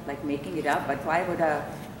like making it up, but why would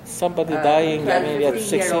somebody dying,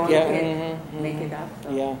 16-year-old kid make it up?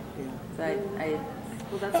 So, So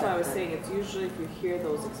well, that's why I was saying it's usually if you hear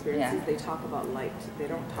those experiences, they talk about light. They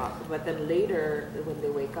don't talk, but then later when they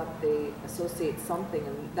wake up, they associate something,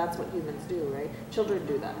 and that's what humans do, right? Children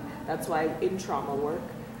do that. That's why in trauma work,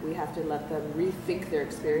 we have to let them rethink their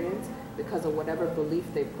experience, because of whatever belief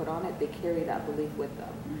they put on it, they carry that belief with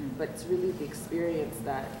them. But it's really the experience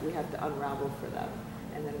that we have to unravel for them,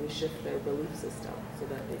 and then we shift their belief system so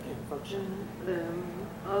that they can function.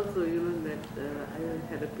 Also, that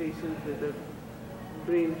I had a patient with a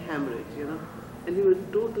brain hemorrhage, and he was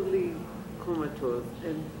totally comatose,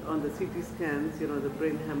 and on the CT scans, the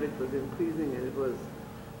brain hemorrhage was increasing, and it was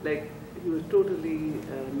like he was totally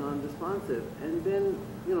non-responsive. And then,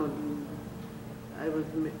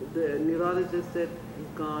 the neurologist said,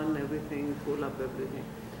 he's gone, everything, pull up everything.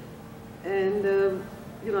 And,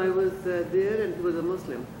 I was there, and he was a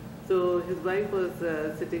Muslim. So his wife was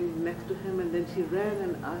sitting next to him, and then she ran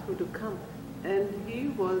and asked me to come. And he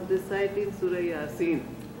was reciting Surah Yasin.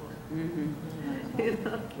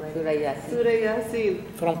 Surah Yasin.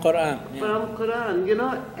 From Quran. From Quran,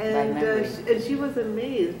 and she was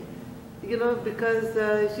amazed, because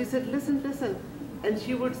she said, listen. And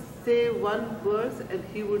she would say one verse, and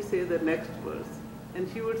he would say the next verse. And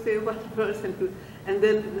she would say one verse, and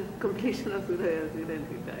then the completion of Surah Yasin, and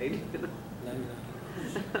he died.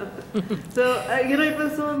 So, it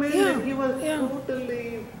was so amazing. Yeah, He was yeah.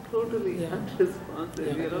 totally Yeah.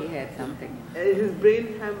 unresponsive, He had something. His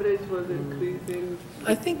brain hemorrhage was increasing.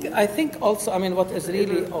 I think also, I mean, what is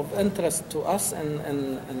really of interest to us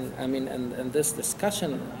and this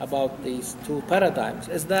discussion about these two paradigms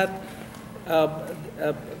is that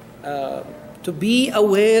to be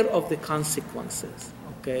aware of the consequences,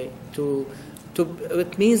 okay?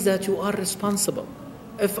 It means that you are responsible.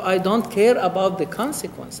 If I don't care about the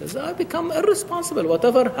consequences, I become irresponsible.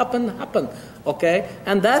 Whatever happened, okay?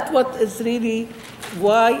 And that's what is really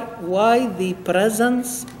why the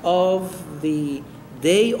presence of the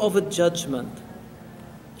day of judgment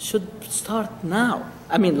should start now.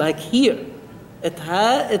 I mean, like here. It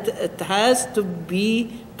has to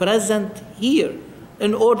be present here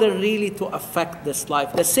in order really to affect this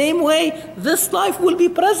life. The same way this life will be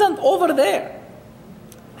present over there.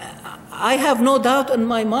 I have no doubt in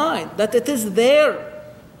my mind that it is there,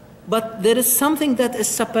 but there is something that is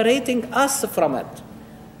separating us from it.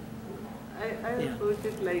 I approach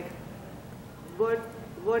it like,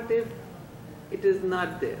 what if it is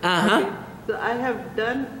not there? Uh-huh. Okay? So I have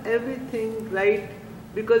done everything right,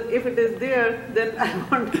 because if it is there, then I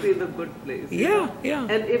want to be in a good place. Yeah, yeah.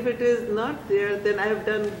 And if it is not there, then I have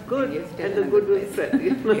done good, and the good will spread.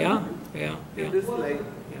 Yeah. In this life.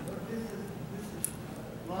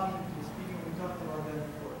 Logically speaking, we talked about that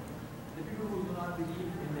before. The people who do not believe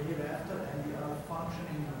in the hereafter and they are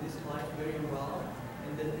functioning in this life very well,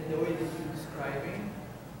 in the way that you're describing,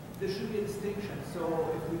 there should be a distinction.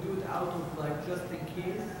 So if we do it out of like just in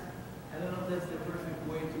case, I don't know if that's the perfect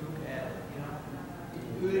way to look at it.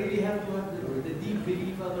 You really have to have the deep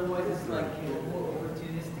belief, otherwise it's like more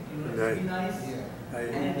opportunistic. It's to be nice,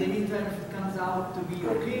 and in the meantime, if it comes out to be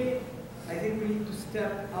okay, I think we need to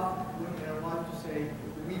step up when we are allowed to say,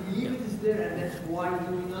 we believe it is there, and that's why we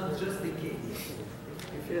do not just in case.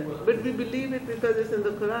 But we believe it because it's in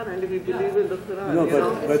the Quran, and if we believe in the Quran, No,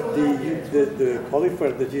 but the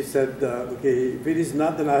qualifier that you said, okay, if it is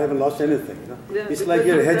not, then I haven't lost anything. Yeah, it's like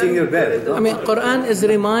you're hedging your bet. I mean, Quran is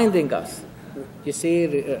reminding us. You see,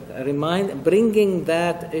 bringing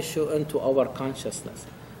that issue into our consciousness.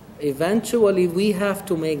 Eventually, we have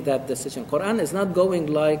to make that decision. Quran is not going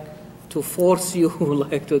like to force you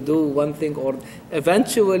like to do one thing, or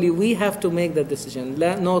eventually we have to make the decision.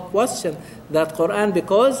 No question that Quran,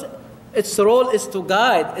 because its role is to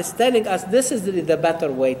guide, is telling us this is the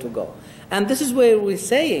better way to go. And this is where we're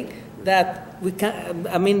saying that we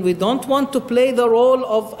don't want to play the role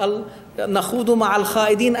of nakhudu ma'al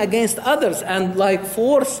khaidin against others and like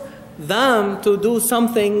force them to do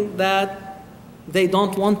something that they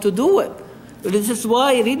don't want to do it. This is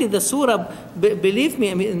why really the surah, believe me,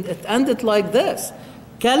 it ended like this.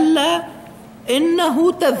 كَلَّا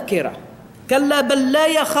إِنَّهُ تَذْكِرَةٌ كَلَّا بَلْ لَا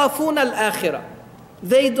يَخَافُونَ الْآخِرَةَ.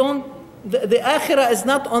 They don't, the akhirah is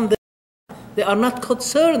not on the, they are not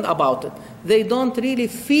concerned about it. They don't really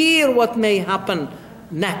fear what may happen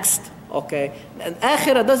next, okay? And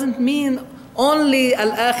akhirah doesn't mean only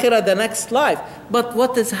al-akhirah, the next life, but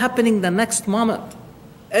what is happening the next moment,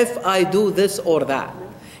 if I do this or that.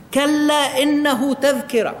 كَلَّا إِنَّهُ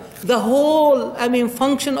تَذْكِرَةٌ. The whole,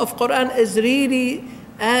 function of Quran is really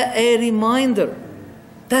a reminder,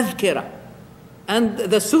 tadhkirah. And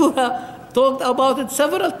the surah talked about it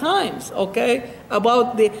several times, okay?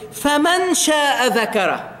 About the فَمَنْ شَاءَ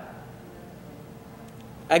ذَكَرَهُ.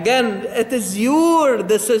 Again, it is your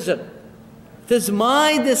decision. It is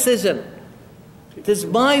my decision. It is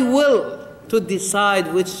my will to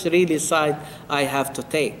decide which really side I have to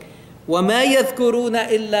take. وَمَا يَذْكُرُونَ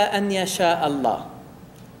إِلَّا أَنْ يَشَاءَ اللَّهُ.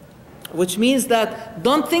 Which means that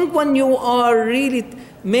don't think when you are really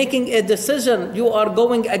making a decision, you are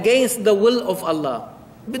going against the will of Allah.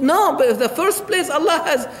 No, but in the first place,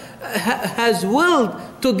 Allah has willed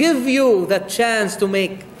to give you the chance to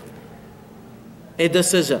make a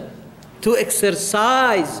decision, to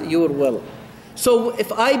exercise your will. So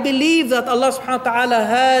if I believe that Allah subhanahu wa ta'ala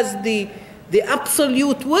has the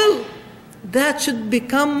absolute will, that should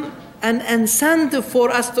become an incentive for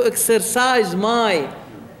us to exercise my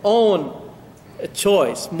own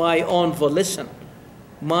choice, my own volition,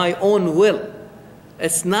 my own will.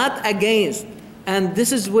 It's not against. And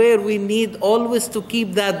this is where we need always to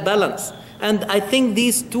keep that balance. And I think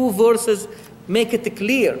these two verses make it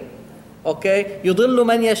clear. Okay? يُضِلُّ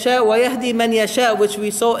مَنْ يَشَاءُ وَيَهْدِي مَنْ يَشَاءُ, which we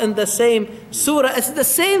saw in the same surah. It's the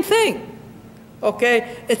same thing.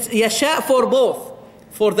 Okay? It's yasha for both.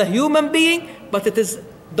 For the human being, but it is,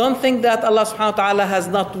 don't think that Allah subhanahu wa ta'ala has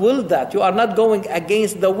not willed that. You are not going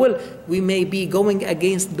against the will. We may be going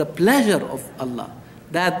against the pleasure of Allah.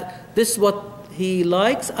 That this is what He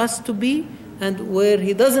likes us to be and where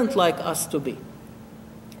He doesn't like us to be.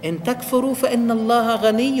 إن تكفروا فإن الله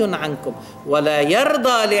غني عنكم ولا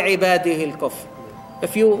يرضى لعباده الكفر.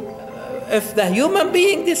 If the human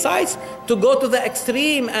being decides to go to the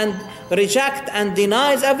extreme and reject and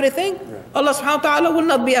denies everything, Allah subhanahu wa ta'ala will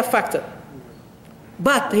not be affected.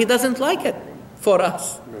 But He doesn't like it for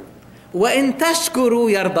us. وَإِن تَشْكُرُوا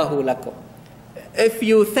يَرْضَهُ لَكُمْ. If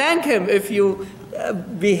you thank Him, if you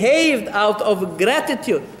behaved out of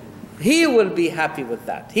gratitude, He will be happy with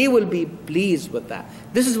that. He will be pleased with that.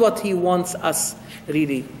 This is what He wants us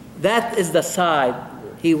really. That is the side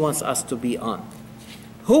He wants us to be on.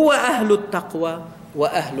 هو أهل التقوى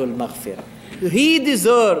وأهل المغفرة. He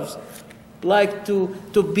deserves like to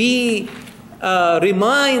be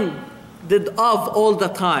reminded of all the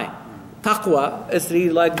time. Taqwa is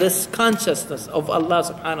really like this consciousness of Allah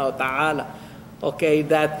subhanahu wa ta'ala. Okay,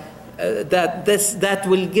 that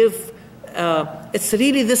will give, it's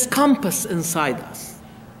really this compass inside us.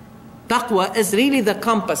 Taqwa is really the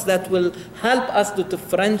compass that will help us to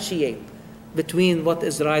differentiate between what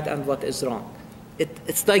is right and what is wrong.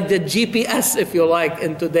 It's like the GPS, if you like,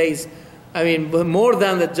 in today's, more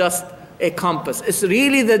than just a compass. It's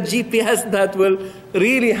really the GPS that will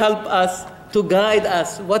really help us to guide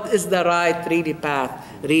us. What is the right really path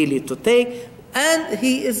really to take? And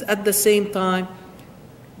He is at the same time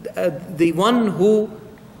the one who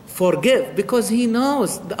forgives, because He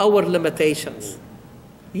knows our limitations.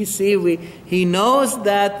 You see, He knows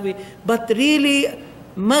that but really,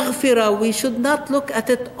 maghfirah, we should not look at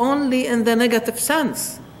it only in the negative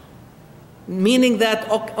sense, meaning that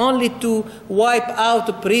only to wipe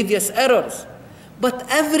out previous errors. But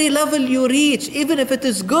every level you reach, even if it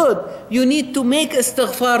is good, you need to make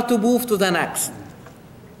istighfar to move to the next.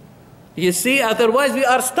 You see, otherwise we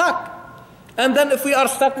are stuck. And then if we are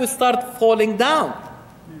stuck, we start falling down.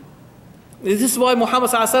 This is why Muhammad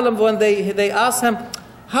ﷺ, when they asked him,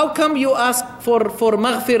 how come you ask for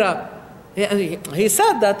maghfirah? He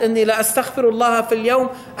said that, إني لا أستغفر الله في اليوم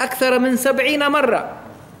أكثر من 70 مرة.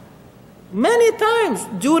 Many times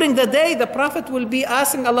during the day, the Prophet will be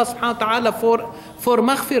asking Allah subhanahu wa ta'ala for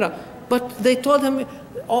maghfirah. But they told him,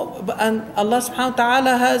 and Allah subhanahu wa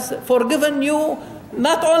ta'ala has forgiven you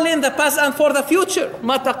not only in the past and for the future.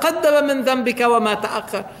 ما تقدم من ذنبك وما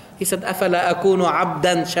تأخر. He said, أفلا أكون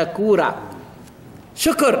عبدا شكورا.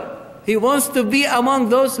 Shukr. He wants to be among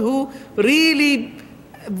those who really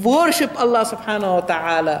worship Allah subhanahu wa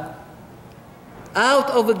ta'ala out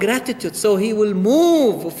of gratitude. So he will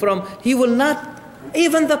move from, he will not,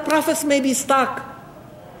 even the prophets may be stuck.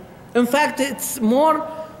 In fact, it's more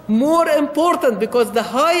important, because the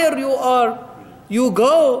higher you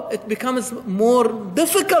go, it becomes more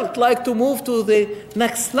difficult, like to move to the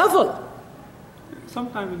next level.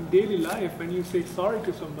 Sometimes in daily life, when you say sorry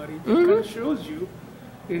to somebody, it kind of shows you,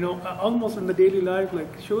 almost in the daily life,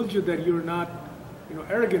 like shows you that you're not,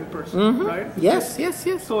 arrogant person, right? Yes.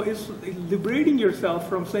 So it's liberating yourself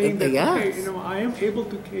from saying that, okay, I am able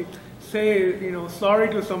to say, sorry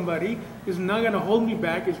to somebody. It's not going to hold me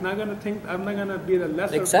back. It's not going to think I'm not going to be the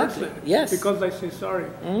lesser person because I say sorry.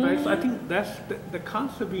 Right? So I think that's the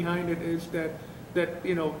concept behind it is that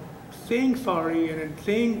saying sorry and then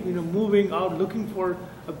saying, moving out, looking for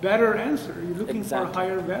a better answer. You're looking for a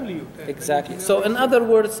higher value. Exactly. So in other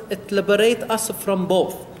words, it liberates us from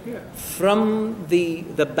both. Yeah. From the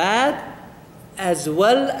bad as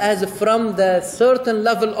well as from the certain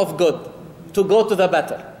level of good to go to the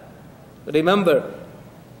better. Remember,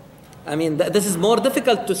 this is more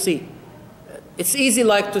difficult to see. It's easy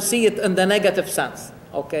like to see it in the negative sense,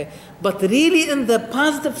 okay? But really in the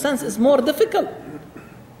positive sense is more difficult.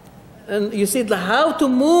 And you see how to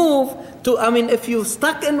move to, if you're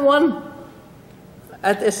stuck in one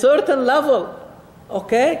at a certain level,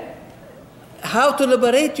 okay? How to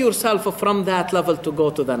liberate yourself from that level to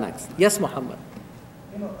go to the next. Yes, Muhammad.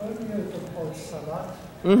 Earlier it was called Salat.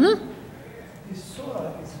 This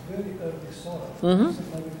surah is very early surah. This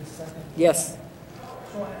is maybe the second. Yes.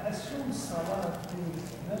 So I assume Salat being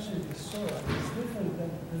mentioned in this surah is different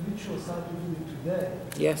than the ritual Salat we do today.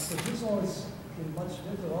 Yes. So this one is much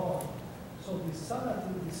later on. So the Salat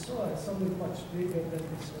in this surah is something much bigger than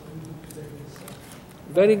this what we do today.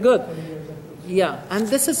 Very good. Yeah, and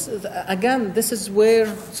this is where,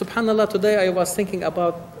 subhanAllah, today I was thinking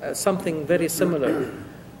about something very similar.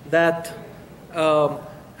 That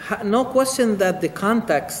no question that the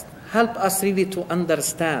context help us really to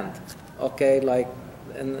understand. Okay,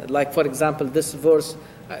 like for example, this verse,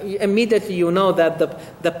 immediately you know that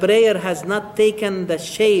the prayer has not taken the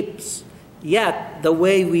shapes yet the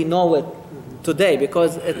way we know it today,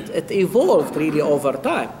 because it evolved really over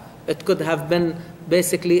time. It could have been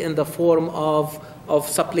basically in the form of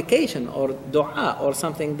supplication or dua or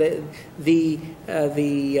something. The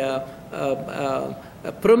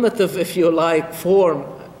primitive, if you like, form,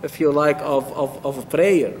 if you like, of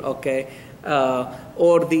prayer, okay,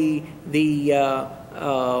 or the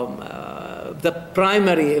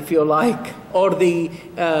primary, if you like, or the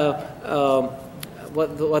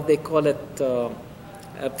what they call it,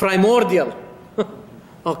 primordial,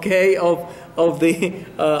 okay, of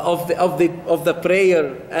the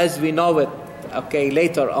prayer as we know it, okay,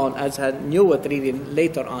 later on, as I knew it really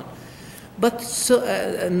later on. But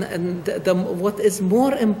what is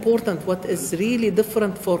more important, what is really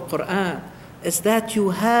different for Quran, is that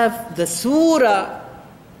you have the surah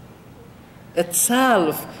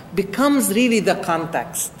itself becomes really the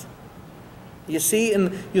context. You see,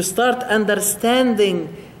 and you start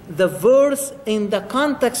understanding the verse in the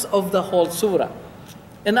context of the whole surah.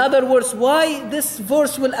 In other words, why this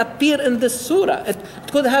verse will appear in this surah? It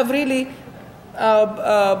could have really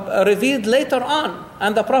revealed later on,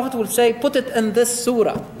 and the Prophet will say, put it in this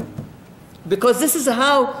surah, because this is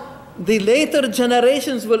how the later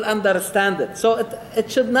generations will understand it. So it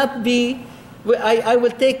should not be, I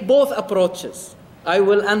will take both approaches. I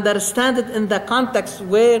will understand it in the context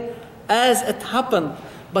where as it happened,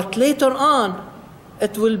 but later on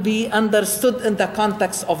it will be understood in the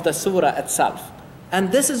context of the surah itself.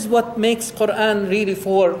 And this is what makes Quran really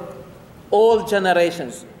for all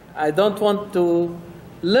generations. I don't want to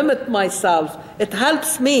limit myself. It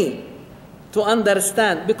helps me to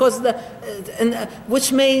understand, because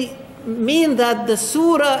which may mean that the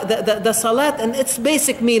surah, the salat in its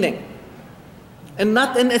basic meaning and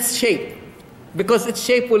not in its shape, because its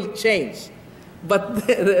shape will change. But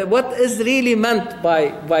what is really meant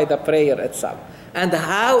by the prayer itself and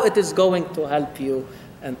how it is going to help you.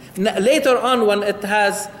 And later on, when it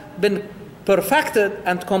has been perfected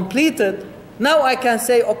and completed, now I can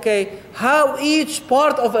say, okay, how each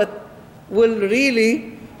part of it will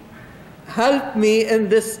really help me in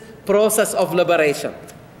this process of liberation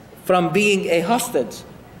from being a hostage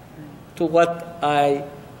to what I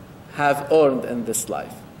have earned in this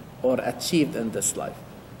life or achieved in this life.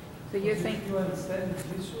 So you're saying, If you understand it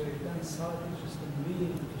this way, then salat is just a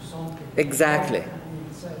meaning to something. Exactly.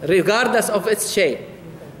 Regardless of its shape.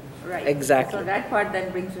 right. Exactly. So that part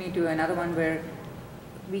then brings me to another one where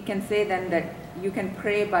we can say then that you can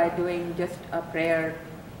pray by doing just a prayer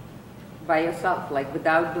by yourself, like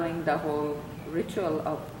without doing the whole ritual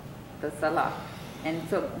of the salah. And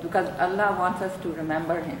so, because Allah wants us to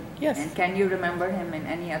remember Him. Yes. And can you remember Him in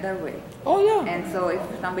any other way? Oh yeah. And so if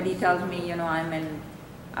somebody tells me, I'm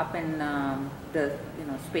up in the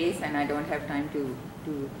space and I don't have time to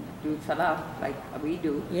do salah like we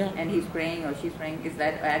do, Yeah. and he's praying or she's praying, is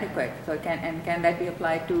that adequate? So can that be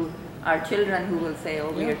applied to our children who will say,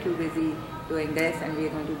 we are too busy doing this and we are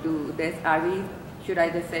going to do this? Should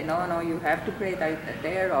I just say, no, you have to pray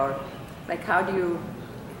there, or like how do you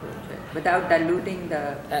approach it without diluting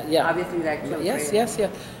the obviously the actual prayer? Yes.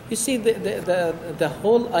 You see, the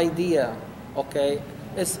whole idea, okay,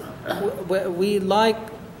 is we like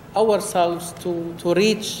ourselves to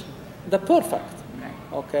reach the perfect,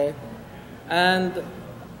 okay,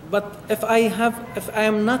 but if I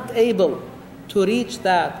am not able to reach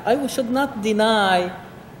that, I should not deny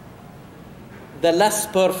the less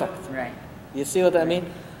perfect. Right. You see what I mean?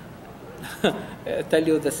 I'll tell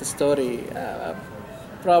you this story.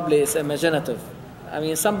 Probably it's imaginative. I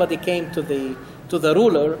mean, somebody came to the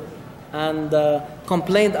ruler and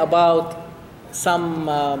complained about some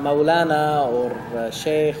Maulana or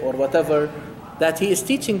Sheikh or whatever, that he is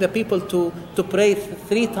teaching the people to pray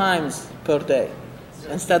 3 times per day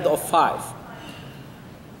instead of 5.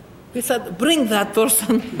 He said, bring that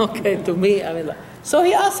person, okay, to me. I mean, so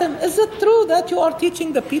he asked him, is it true that you are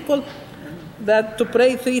teaching the people that to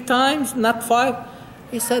pray 3 times, not 5?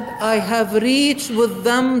 He said, I have reached with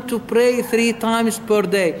them to pray 3 times per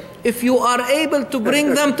day. If you are able to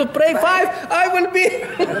bring them to pray 5, I will be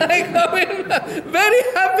very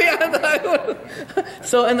happy. And I will.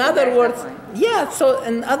 So in other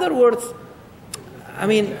words, I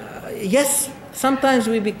mean, yes, sometimes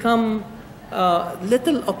we become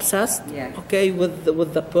little obsessed, okay,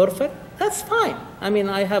 with the perfect. That's fine. I mean,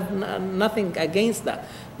 I have nothing against that.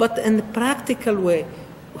 But in the practical way,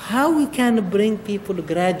 how we can bring people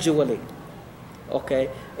gradually, okay?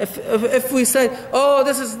 If we say,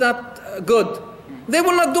 this is not good, they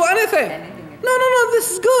will not do anything. No,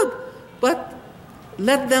 this is good. But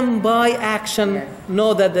let them by action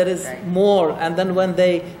know that there is more. And then when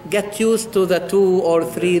they get used to the 2 or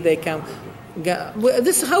 3, they can.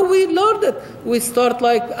 This is how we learned it. We start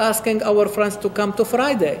like asking our friends to come to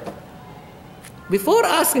Friday. Before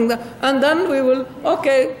asking them, and then we will,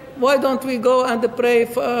 okay, why don't we go and pray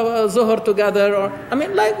for Zuhr together? Or I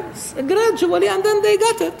mean, like gradually, and then they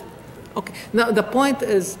got it. Okay. Now the point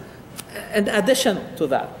is, in addition to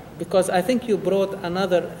that, because I think you brought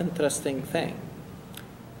another interesting thing,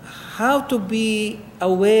 how to be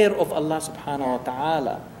aware of Allah subhanahu wa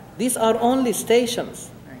ta'ala. These are only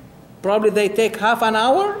stations. Probably they take half an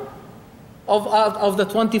hour of the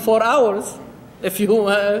 24 hours. If you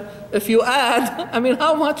add, I mean,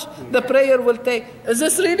 how much the prayer will take? Is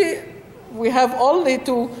this really? We have only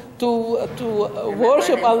to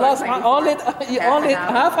worship Allah only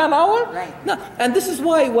half an hour? Right. No, and this is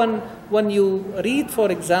why when you read, for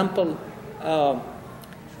example,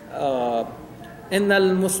 إن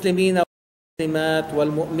المسلمين والمسلمات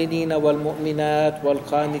والمؤمنين والمؤمنات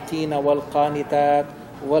والقانتين والقانتات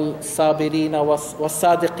والصابرين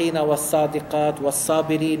والصادقين والصادقات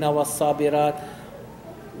والصابرين والصابرات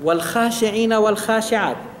والخاشعين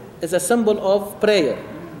والخاشعات is a symbol of prayer.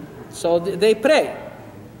 So they pray,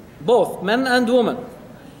 both men and women.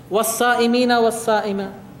 والصائمين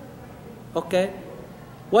والصائمات. Okay.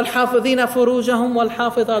 والحافظين فروجهم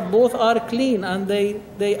والحافظات, both are clean and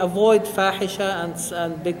they avoid fahisha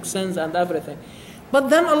and big sins and everything. But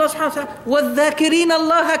then Allah subhanahu wa ta'ala, وَالذَّاكِرِينَ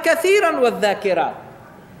اللَّهَ كَثِيرًا وَالذَّاكِرَاتِ,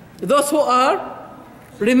 those who are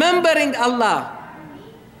remembering Allah.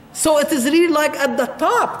 So it is really like at the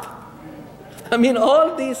top. I mean,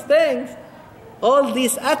 all these things, all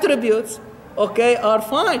these attributes, okay, are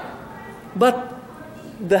fine. But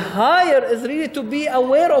the higher is really to be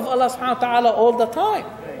aware of Allah subhanahu wa ta'ala all the time.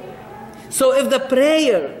 So if the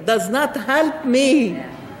prayer does not help me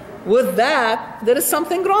with that, there is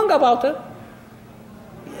something wrong about it.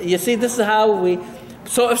 You see, this is how we...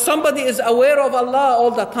 So if somebody is aware of Allah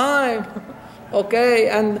all the time, okay,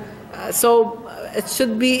 and so it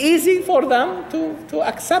should be easy for them to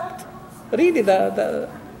accept really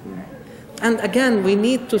and again, we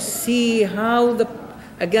need to see how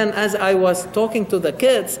again, as I was talking to the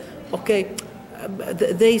kids, okay,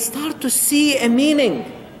 they start to see a meaning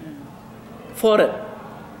for it.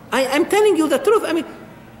 I'm telling you the truth. I mean,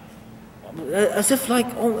 as if like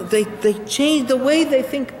they change the way they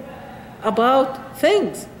think about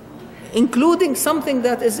things, including something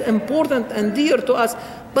that is important and dear to us,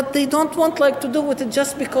 but they don't want like to do it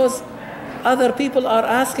just because other people are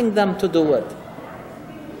asking them to do it.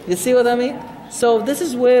 You see what I mean? So this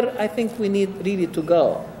is where I think we need really to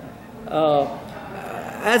go.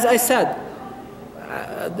 As I said,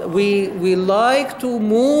 we like to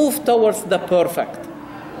move towards the perfect,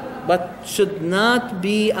 but should not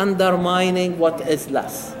be undermining what is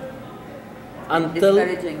less. Until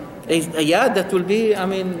discouraging. Yeah, that will be, I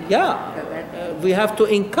mean, yeah. We have to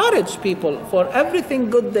encourage people for everything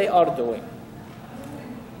good they are doing.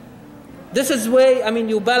 This is way, I mean,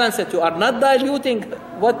 you balance it. You are not diluting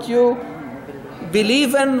what you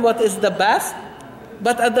believe in, what is the best,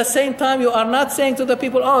 but at the same time, you are not saying to the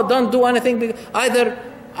people, oh, don't do anything. Either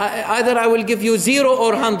I will give you 0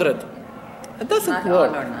 or 100. It doesn't not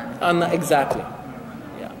work. All or none. Exactly.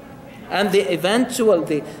 Yeah. And the eventual,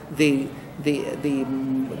 the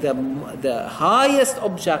highest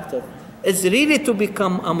objective is really to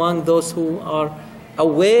become among those who are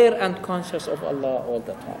aware and conscious of Allah all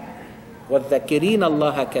the time. وَالذَّاكِرِينَ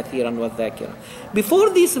اللَّهَ كَثِيرًا وَالذَّاكِرَةِ. Before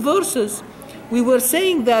these verses, we were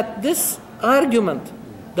saying that this argument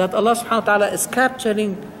that Allah subhanahu wa ta'ala is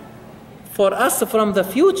capturing for us from the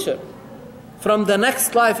future, from the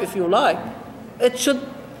next life if you like, it should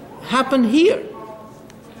happen here.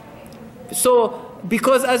 So,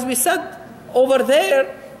 because as we said, over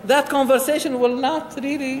there, that conversation will not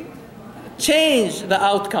really change the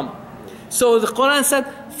outcome. So the Quran said,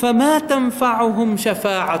 فَمَا تَنْفَعُهُمْ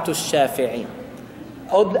شَفَاعَةُ الشَّافِعِينَ.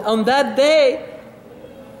 On that day,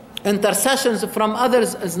 intercessions from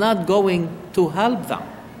others is not going to help them.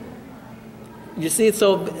 You see,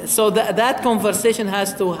 so that conversation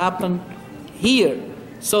has to happen here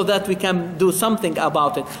so that we can do something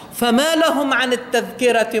about it. فَمَا لَهُمْ عَنِ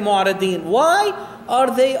التَّذْكِرَةِ مُعْرِضِينَ. Why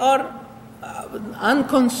are they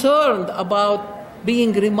unconcerned about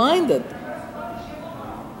being reminded?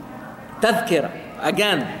 Tadhkira.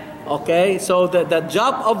 Again, okay, so the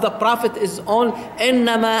job of the Prophet is on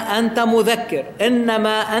إِنَّمَا أَنْتَ مُذَكِّرْ.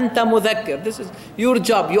 إِنَّمَا أَنْتَ مُذَكِّرْ. This is your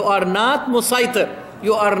job. You are not musaitir.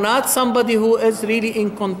 You are not somebody who is really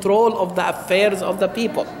in control of the affairs of the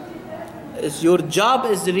people. Your job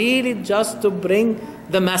is really just to bring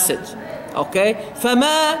the message. Okay?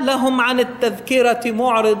 فَمَا لَهُمْ عَنِ التَّذْكِرَةِ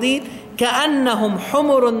مُعْرِضِينَ كَأَنَّهُمْ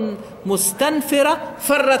حُمُرٌ مُسْتَنْفِرَةٌ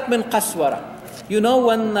فَرَّتْ مِنْ قَسْوَرَةٍ. You know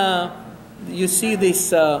when you see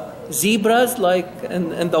these zebras like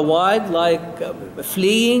in the wild, like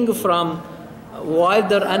fleeing from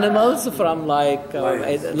wilder animals, from like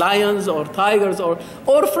lions or tigers, or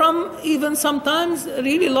from even sometimes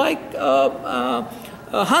really like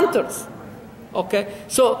hunters. Okay,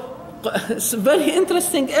 so it's a very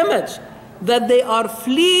interesting image that they are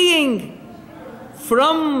fleeing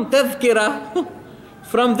from tadhkirah,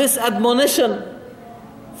 from this admonition,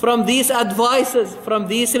 from these advices, from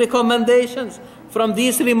these recommendations, from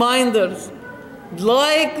these reminders,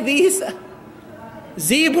 like these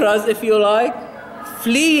zebras, if you like,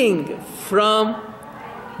 fleeing from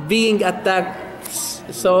being attacked.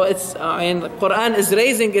 So it's, the Quran is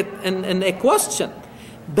raising it in a question.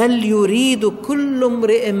 بل يريد كل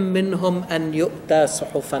امرئ منهم أن يؤتى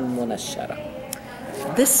صحفا منشرة.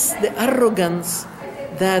 This, the arrogance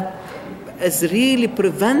that is really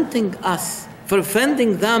preventing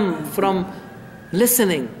them from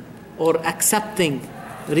listening or accepting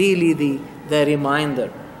really the reminder.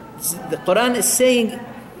 The Quran is saying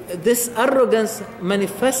this arrogance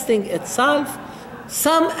manifesting itself.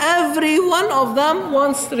 Every one of them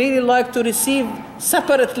wants really like to receive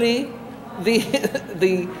separately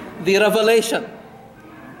the revelation.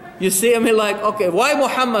 You see, like, okay, why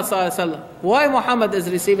Muhammad sallallahu alaihi wasallam? Why Muhammad is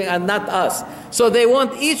receiving and not us? So they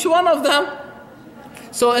want each one of them.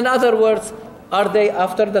 So in other words, are they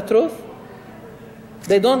after the truth?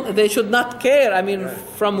 They should not care,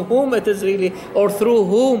 from whom it is really, or through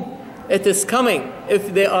whom it is coming,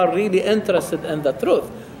 if they are really interested in the truth.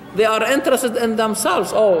 They are interested in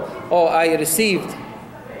themselves. Oh, I received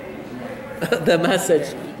the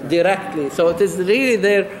message directly. So it is really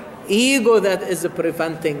their ego that is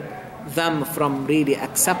preventing them from really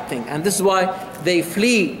accepting. And this is why they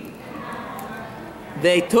flee.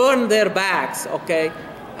 They turn their backs, okay?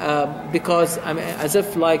 Because as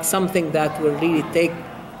if like something that will really take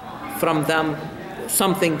from them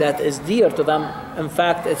something that is dear to them. In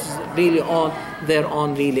fact, it's really on their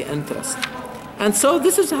own really interest. And so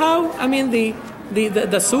this is how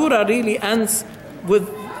the surah really ends with,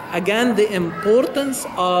 again, the importance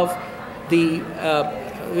of the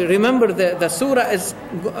remember the surah is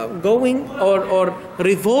going or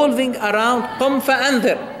revolving around qum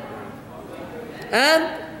fa'andhir, and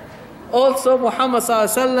also Muhammad sallallahu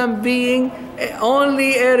alaihi wasallam being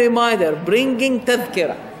only a reminder, bringing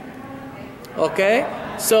tadhkirah. Okay,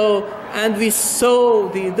 so, and we saw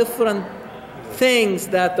the different things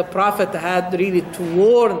that the Prophet had really to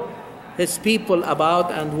warn his people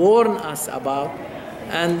about and warn us about.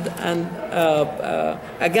 And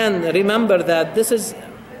again, remember that this is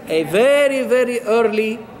a very, very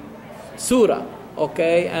early surah,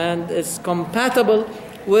 okay, and it's compatible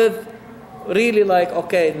with really like,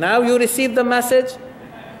 okay, now you receive the message,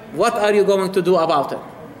 what are you going to do about it?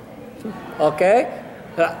 Okay,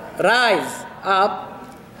 rise up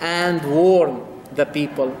and warn the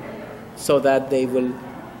people so that they will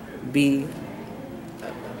be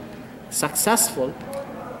successful,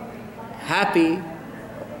 happy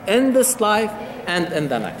in this life and in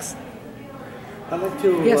the next. I'd like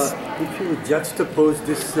to, yes. If you juxtapose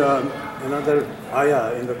this another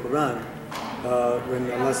ayah in the Quran,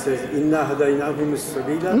 when Allah says, "Inna hadaynahu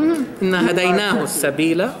as-sabila." Inna hadaynahu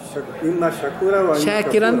as-sabila. Imma shakura wa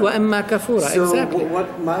shakiran wa imma kafura. So exactly.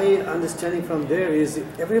 What my understanding from there is,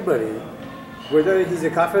 everybody, whether he's a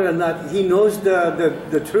kafir or not, he knows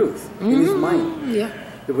the truth in his mind. Yeah.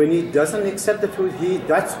 When he doesn't accept the truth,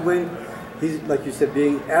 that's when he's, like you said,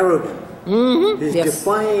 being arrogant. He's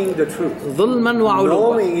defying the truth. ظُلْمًا وَعُلُوًا.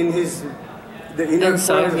 Knowing in the inner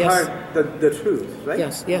part of his heart the truth, right?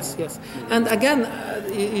 Yes. And again,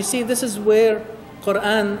 you see, this is where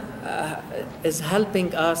Quran is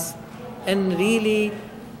helping us in really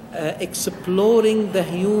exploring the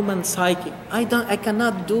human psyche. I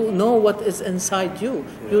cannot know what is inside you.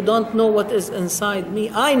 You don't know what is inside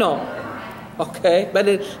me. I know. Okay, but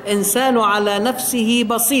الإنسان على نفسه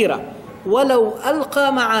بصيرة ولو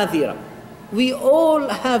ألقى معاذيره. We all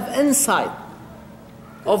have insight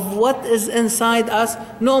of what is inside us,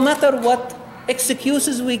 no matter what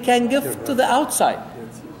excuses we can give to the outside.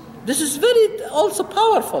 This is very also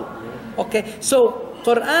powerful. Okay, so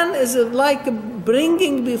Quran is like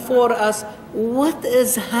bringing before us what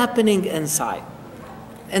is happening inside.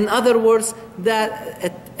 In other words, that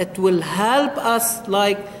it will help us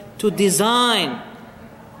like to design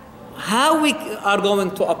how we are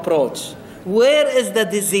going to approach. Where is the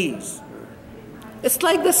disease? It's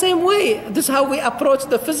like the same way. This is how we approach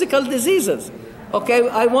the physical diseases. Okay,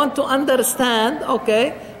 I want to understand,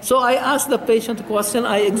 okay, so I ask the patient a question,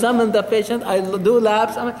 I examine the patient, I do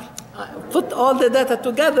labs, I put all the data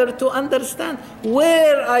together to understand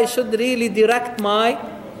where I should really direct my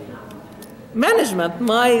management,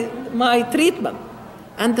 my treatment.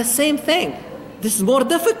 And the same thing. This is more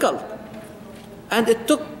difficult. And it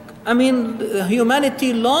took, I mean,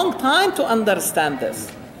 humanity long time to understand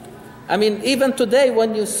this. I mean, even today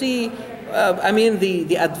when you see, I mean,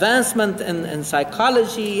 the advancement in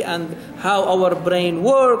psychology and how our brain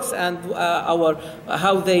works and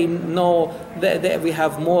how they know that we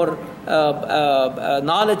have more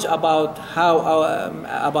knowledge about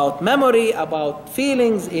about memory, about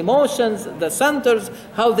feelings, emotions, the centers,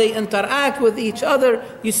 how they interact with each other.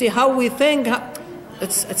 You see how we think.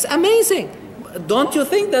 It's amazing. Don't you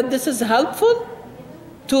think that this is helpful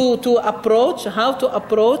to approach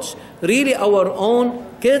really our own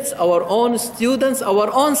kids, our own students, our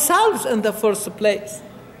own selves in the first place?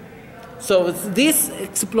 So these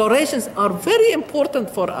explorations are very important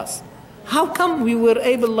for us. How come we were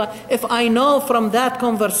able, if I know from that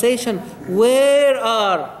conversation where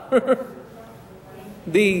are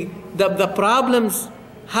the problems,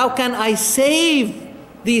 how can I save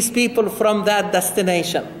these people from that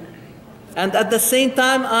destination? And at the same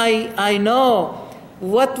time, I know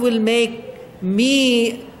what will make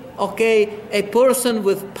me, a person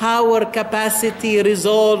with power, capacity,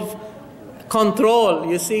 resolve, control.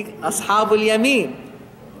 You see, Ashabul Yameen.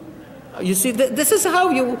 You see, this is how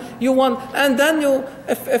you want. And then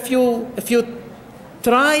if you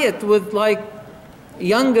try it with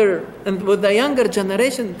younger and with the younger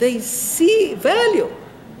generation, they see value.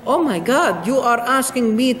 Oh my God, you are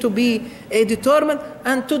asking me to be a determined.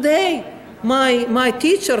 And today, my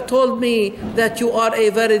teacher told me that you are a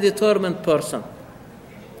very determined person.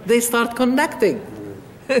 They start connecting.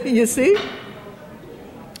 You see?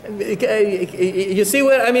 You see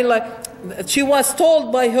where, I mean, she was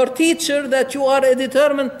told by her teacher that you are a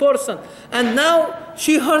determined person. And now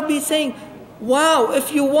she heard me saying, wow,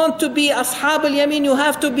 if you want to be Ashab al-Yamin, you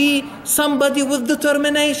have to be somebody with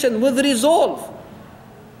determination, with resolve.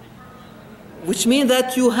 Which means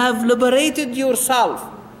that you have liberated yourself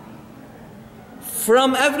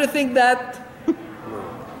from everything that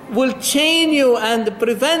will chain you and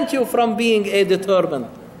prevent you from being a determined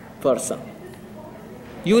person.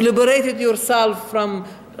 You liberated yourself from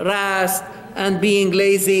rest and being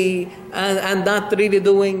lazy and not really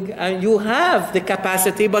doing, and you have the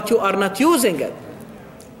capacity, but you are not using it.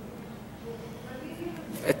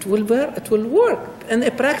 It will work in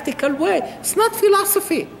a practical way. It's not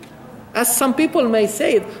philosophy, as some people may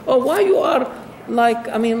say it. Oh, why you are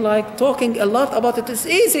talking a lot about it? It's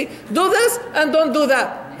easy. Do this and don't do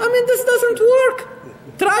that. I mean, this doesn't work.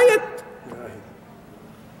 Try it.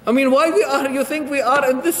 I mean, why you think we are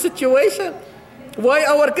in this situation? Why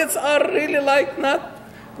our kids are really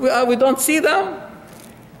we don't see them?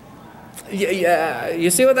 Yeah, you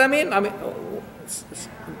see what I mean?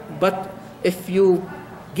 But if you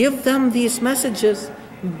give them these messages,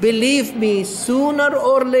 believe me, sooner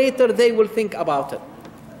or later they will think about it.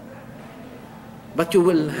 But you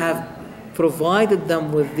will have provided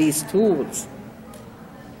them with these tools.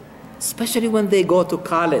 Especially when they go to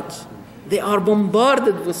college. They are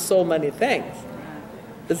bombarded with so many things.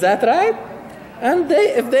 Is that right? And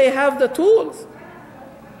if they have the tools,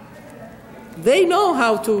 they know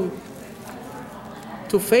how to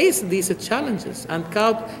face these challenges and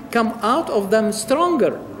come out of them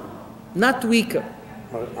stronger, not weaker.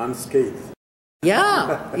 Or unscathed.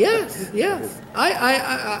 Yeah, yes.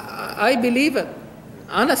 I believe it.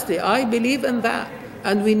 Honestly, I believe in that.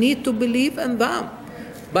 And we need to believe in them.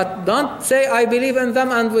 But don't say I believe in them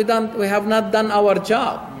and we have not done our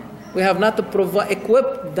job. We have not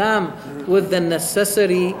equipped them with the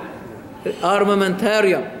necessary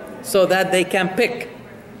armamentarium so that they can pick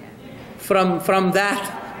from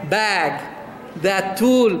that bag, that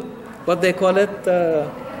tool, what they call it,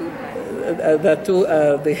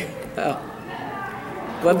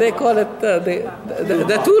 what they call it,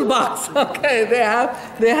 the toolbox. Okay,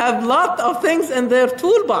 they have lot of things in their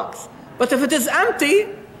toolbox. But if it is empty,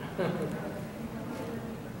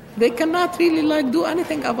 they cannot really do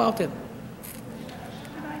anything about it.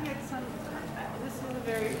 This is a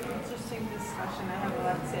very interesting discussion. I have a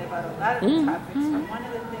lot to say about a lot of the topics, but one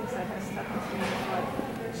of the things that has stuck with me is what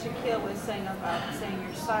Shaquille was saying about saying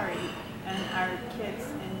you're sorry, and our kids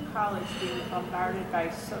in college being bombarded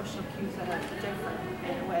by social cues that are different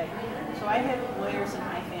in a way. So I have lawyers in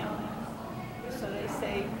my family. So they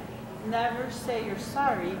say, never say you're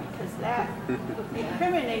sorry, because that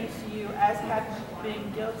incriminates you as having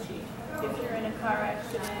been guilty. If you're in a car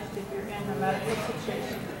accident, if you're in a medical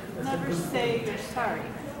situation, never say you're sorry.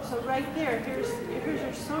 So right there, here's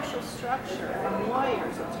your social structure from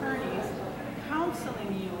lawyers, attorneys,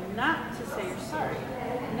 counseling you not to say you're sorry.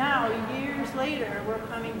 Now, years later, we're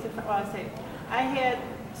coming to, I had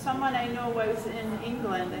someone I know was in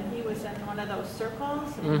England, and he was in one of those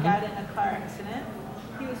circles, and he got in a car accident.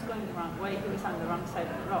 he was going the wrong way. He was on the wrong side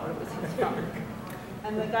of the road. It was his fault.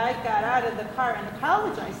 And the guy got out of the car and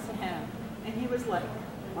apologized to him. And he was like,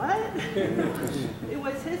 what? It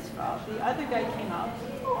was his fault. The other guy came out,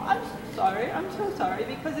 oh, I'm so sorry,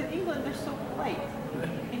 because in England they're so polite.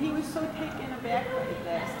 And he was so taken aback by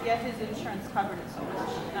this, yet his insurance covered it, so it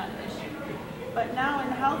was not an issue. But now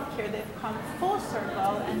in healthcare they've come full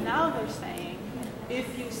circle, and now they're saying,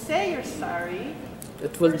 if you say you're sorry,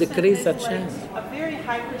 it will decrease the chance. A very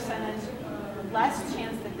high percentage, less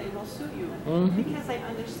chance that they will sue you. Because I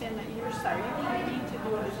understand that you're sorry. You didn't mean to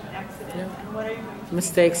do it as an accident. And what are you going to do?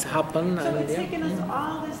 Mistakes happen. So it's taken us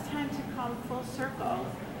all this time to come full circle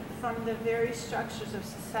from the very structures of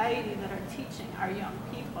society that are teaching our young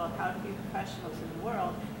people how to be professionals in the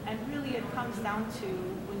world. And really it comes down to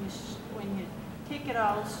when you take it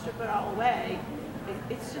all, strip it all away,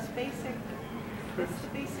 it's just basic, it's the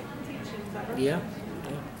basic teachings of our Yeah.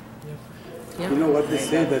 You know what they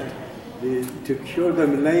say, that to cure the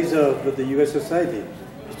malaise of the U.S. society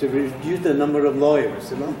is to reduce the number of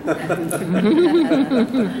lawyers, you know?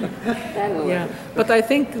 Yeah, but I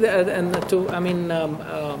think,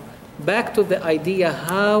 back to the idea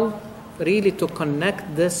how really to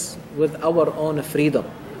connect this with our own freedom.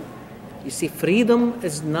 You see, freedom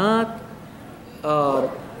is not the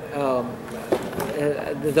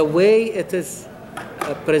way it is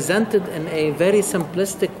presented in a very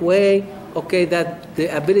simplistic way, okay, that the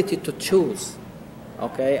ability to choose,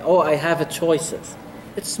 okay, I have choices.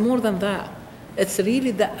 It's more than that. It's really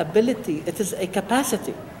the ability, it is a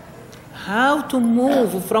capacity. How to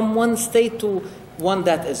move from one state to one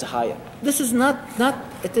that is higher. This is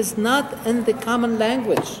it is not in the common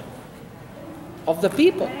language of the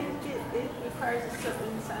people. It requires a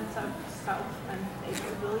certain sense of self and a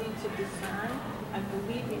ability to discern and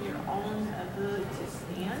believe in your own ability to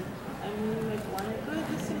stand. And when you make one good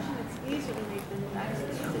decision, it's easier to make the next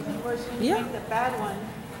decision. Whereas when you make the bad one,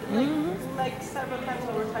 like several times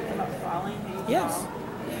when we're talking about falling, and you fall,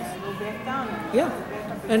 and go back down.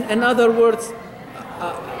 And in other words,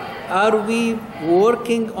 are we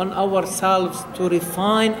working on ourselves to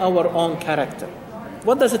refine our own character?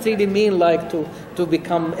 What does it really mean, like to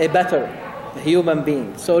become a better human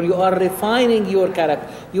being? So you are refining your character.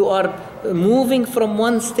 You are moving from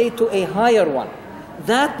one state to a higher one.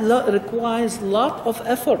 That requires a lot of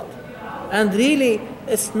effort. And really,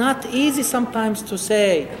 it's not easy sometimes to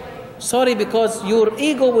say sorry, because your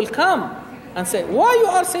ego will come and say, why you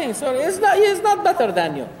are saying sorry? He is not better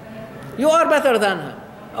than you. You are better than him.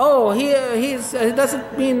 Oh, he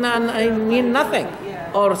doesn't mean nothing,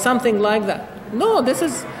 or something like that. No, it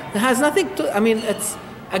has nothing to. It's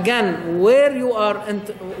again where you are and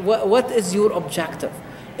what is your objective.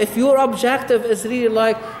 If your objective is really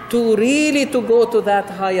like to go to that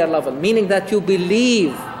higher level, meaning that you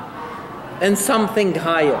believe in something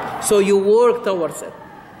higher, so you work towards it.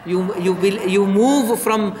 You move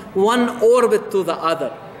from one orbit to the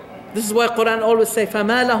other. This is why Quran always say,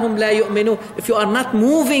 فَمَا لَهُمْ لَا يُؤْمِنُونَ. If you are not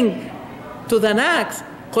moving to the next,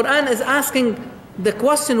 Quran is asking the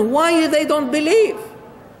question, why they don't believe?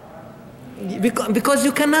 Because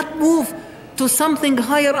you cannot move to something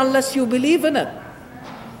higher unless you believe in it.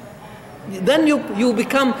 Then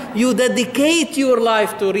you dedicate your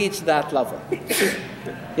life to reach that level.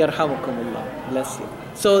 Yarhamukumullah. Bless you.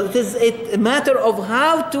 So it is a matter of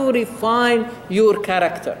how to refine your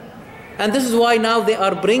character. And this is why now they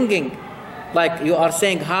are bringing, like you are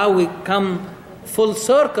saying, how we come full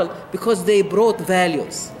circle, because they brought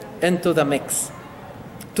values into the mix.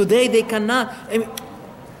 Today they cannot.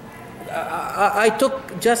 I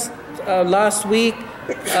took just last week,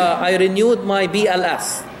 I renewed my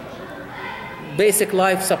BLS, Basic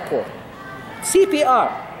Life Support,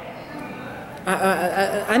 CPR.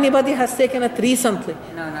 Anybody has taken it recently?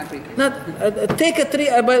 No, not recently. Take it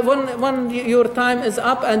but when your time is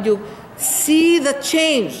up and you see the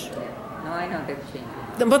change. No, I know the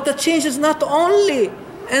change. But the change is not only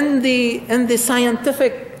in the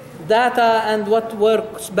scientific data and what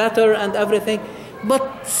works better and everything, but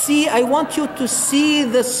I want you to see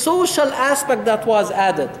the social aspect that was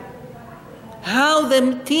added. How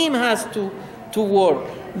the team has to work,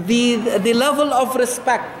 the level of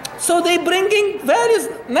respect. So they bringing various,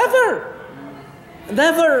 never,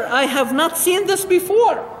 I have not seen this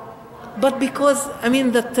before. But because,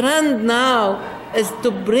 the trend now is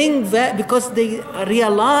to bring that, because they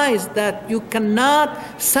realize that you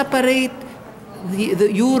cannot separate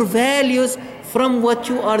your values from what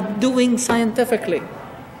you are doing scientifically.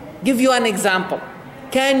 Give you an example.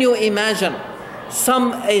 Can you imagine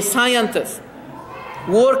a scientist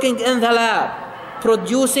working in the lab,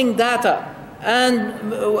 producing data,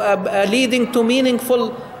 and leading to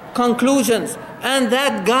meaningful conclusions, and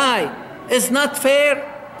that guy is not fair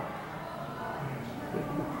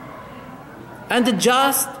and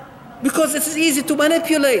just because it is easy to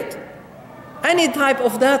manipulate any type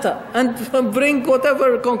of data and bring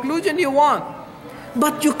whatever conclusion you want.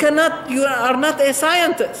 But you are not a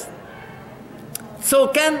scientist. So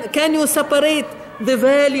can you separate the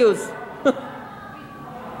values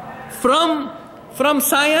from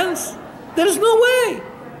science? There is no way.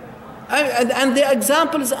 And the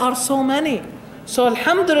examples are so many. So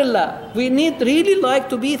alhamdulillah, we need really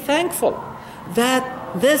to be thankful that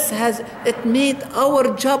it made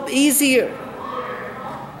our job easier.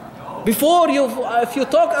 Before if you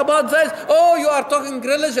talk about this, you are talking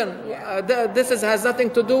religion. This has nothing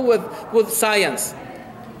to do with science.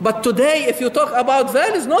 But today, if you talk about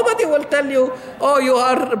values, nobody will tell you, you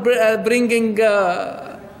are bringing,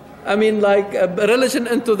 religion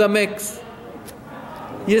into the mix.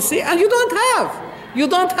 You see, and you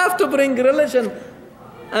don't have to bring religion.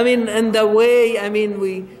 In the way,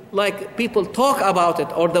 we people talk about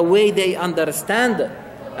it or the way they understand it.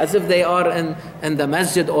 As if they are in the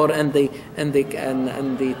masjid or in the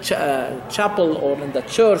chapel or in the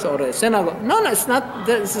church or a synagogue. No, it's not.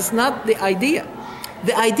 This is not the idea.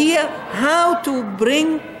 The idea how to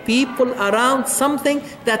bring people around something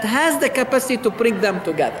that has the capacity to bring them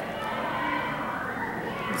together.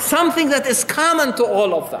 Something that is common to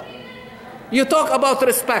all of them. You talk about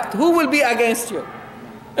respect. Who will be against you?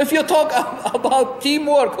 If you talk about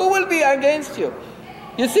teamwork, who will be against you?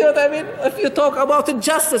 You see what I mean? If you talk about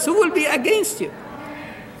justice, who will be against you?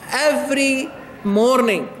 Every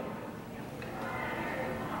morning,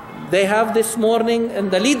 they have this morning in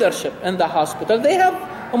the leadership in the hospital, they have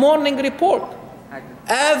a morning report.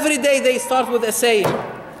 Every day they start with a saying.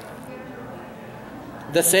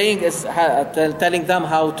 The saying is telling them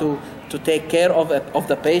how to take care of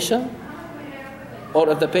the patient, or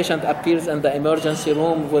if the patient appears in the emergency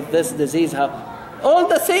room with this disease. All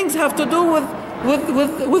the things have to do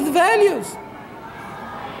with values.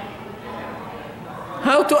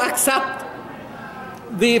 How to accept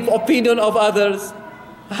the opinion of others.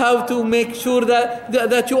 How to make sure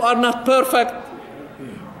that you are not perfect.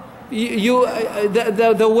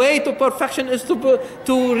 The way to perfection is to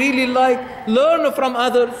really learn from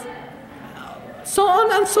others. So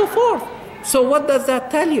on and so forth. So what does that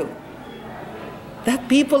tell you? That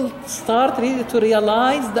people start really to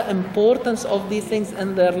realize the importance of these things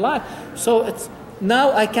in their life. So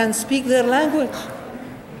now I can speak their language.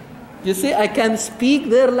 You see, I can speak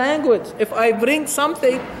their language. If I bring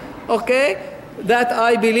something, that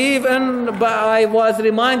I believe in, but I was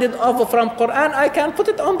reminded of from Quran, I can put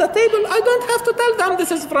it on the table. I don't have to tell them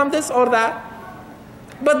this is from this or that.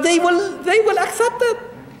 But they will accept it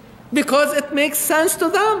because it makes sense to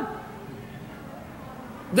them.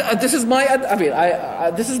 This is my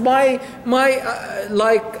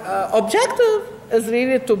objective is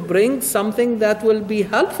really to bring something that will be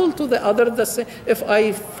helpful to the other. If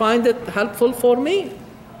I find it helpful for me.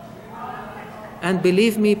 And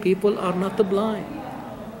believe me, people are not blind.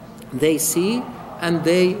 They see and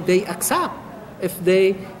they accept. If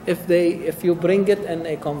you bring it in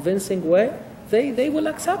a convincing way, they will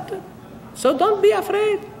accept it. So don't be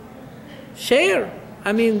afraid. Share.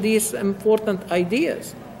 These important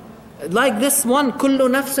ideas. Like this one, كُلُّ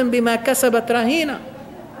نَفْسٍ بِمَا كَسَبَتْ رَهِينَةٌ.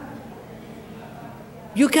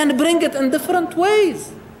 You can bring it in different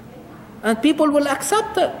ways. And people will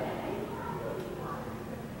accept it.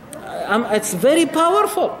 It's very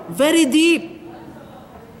powerful, very deep.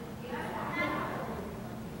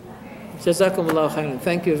 Jazakumullahu khairan.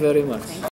 Thank you very much.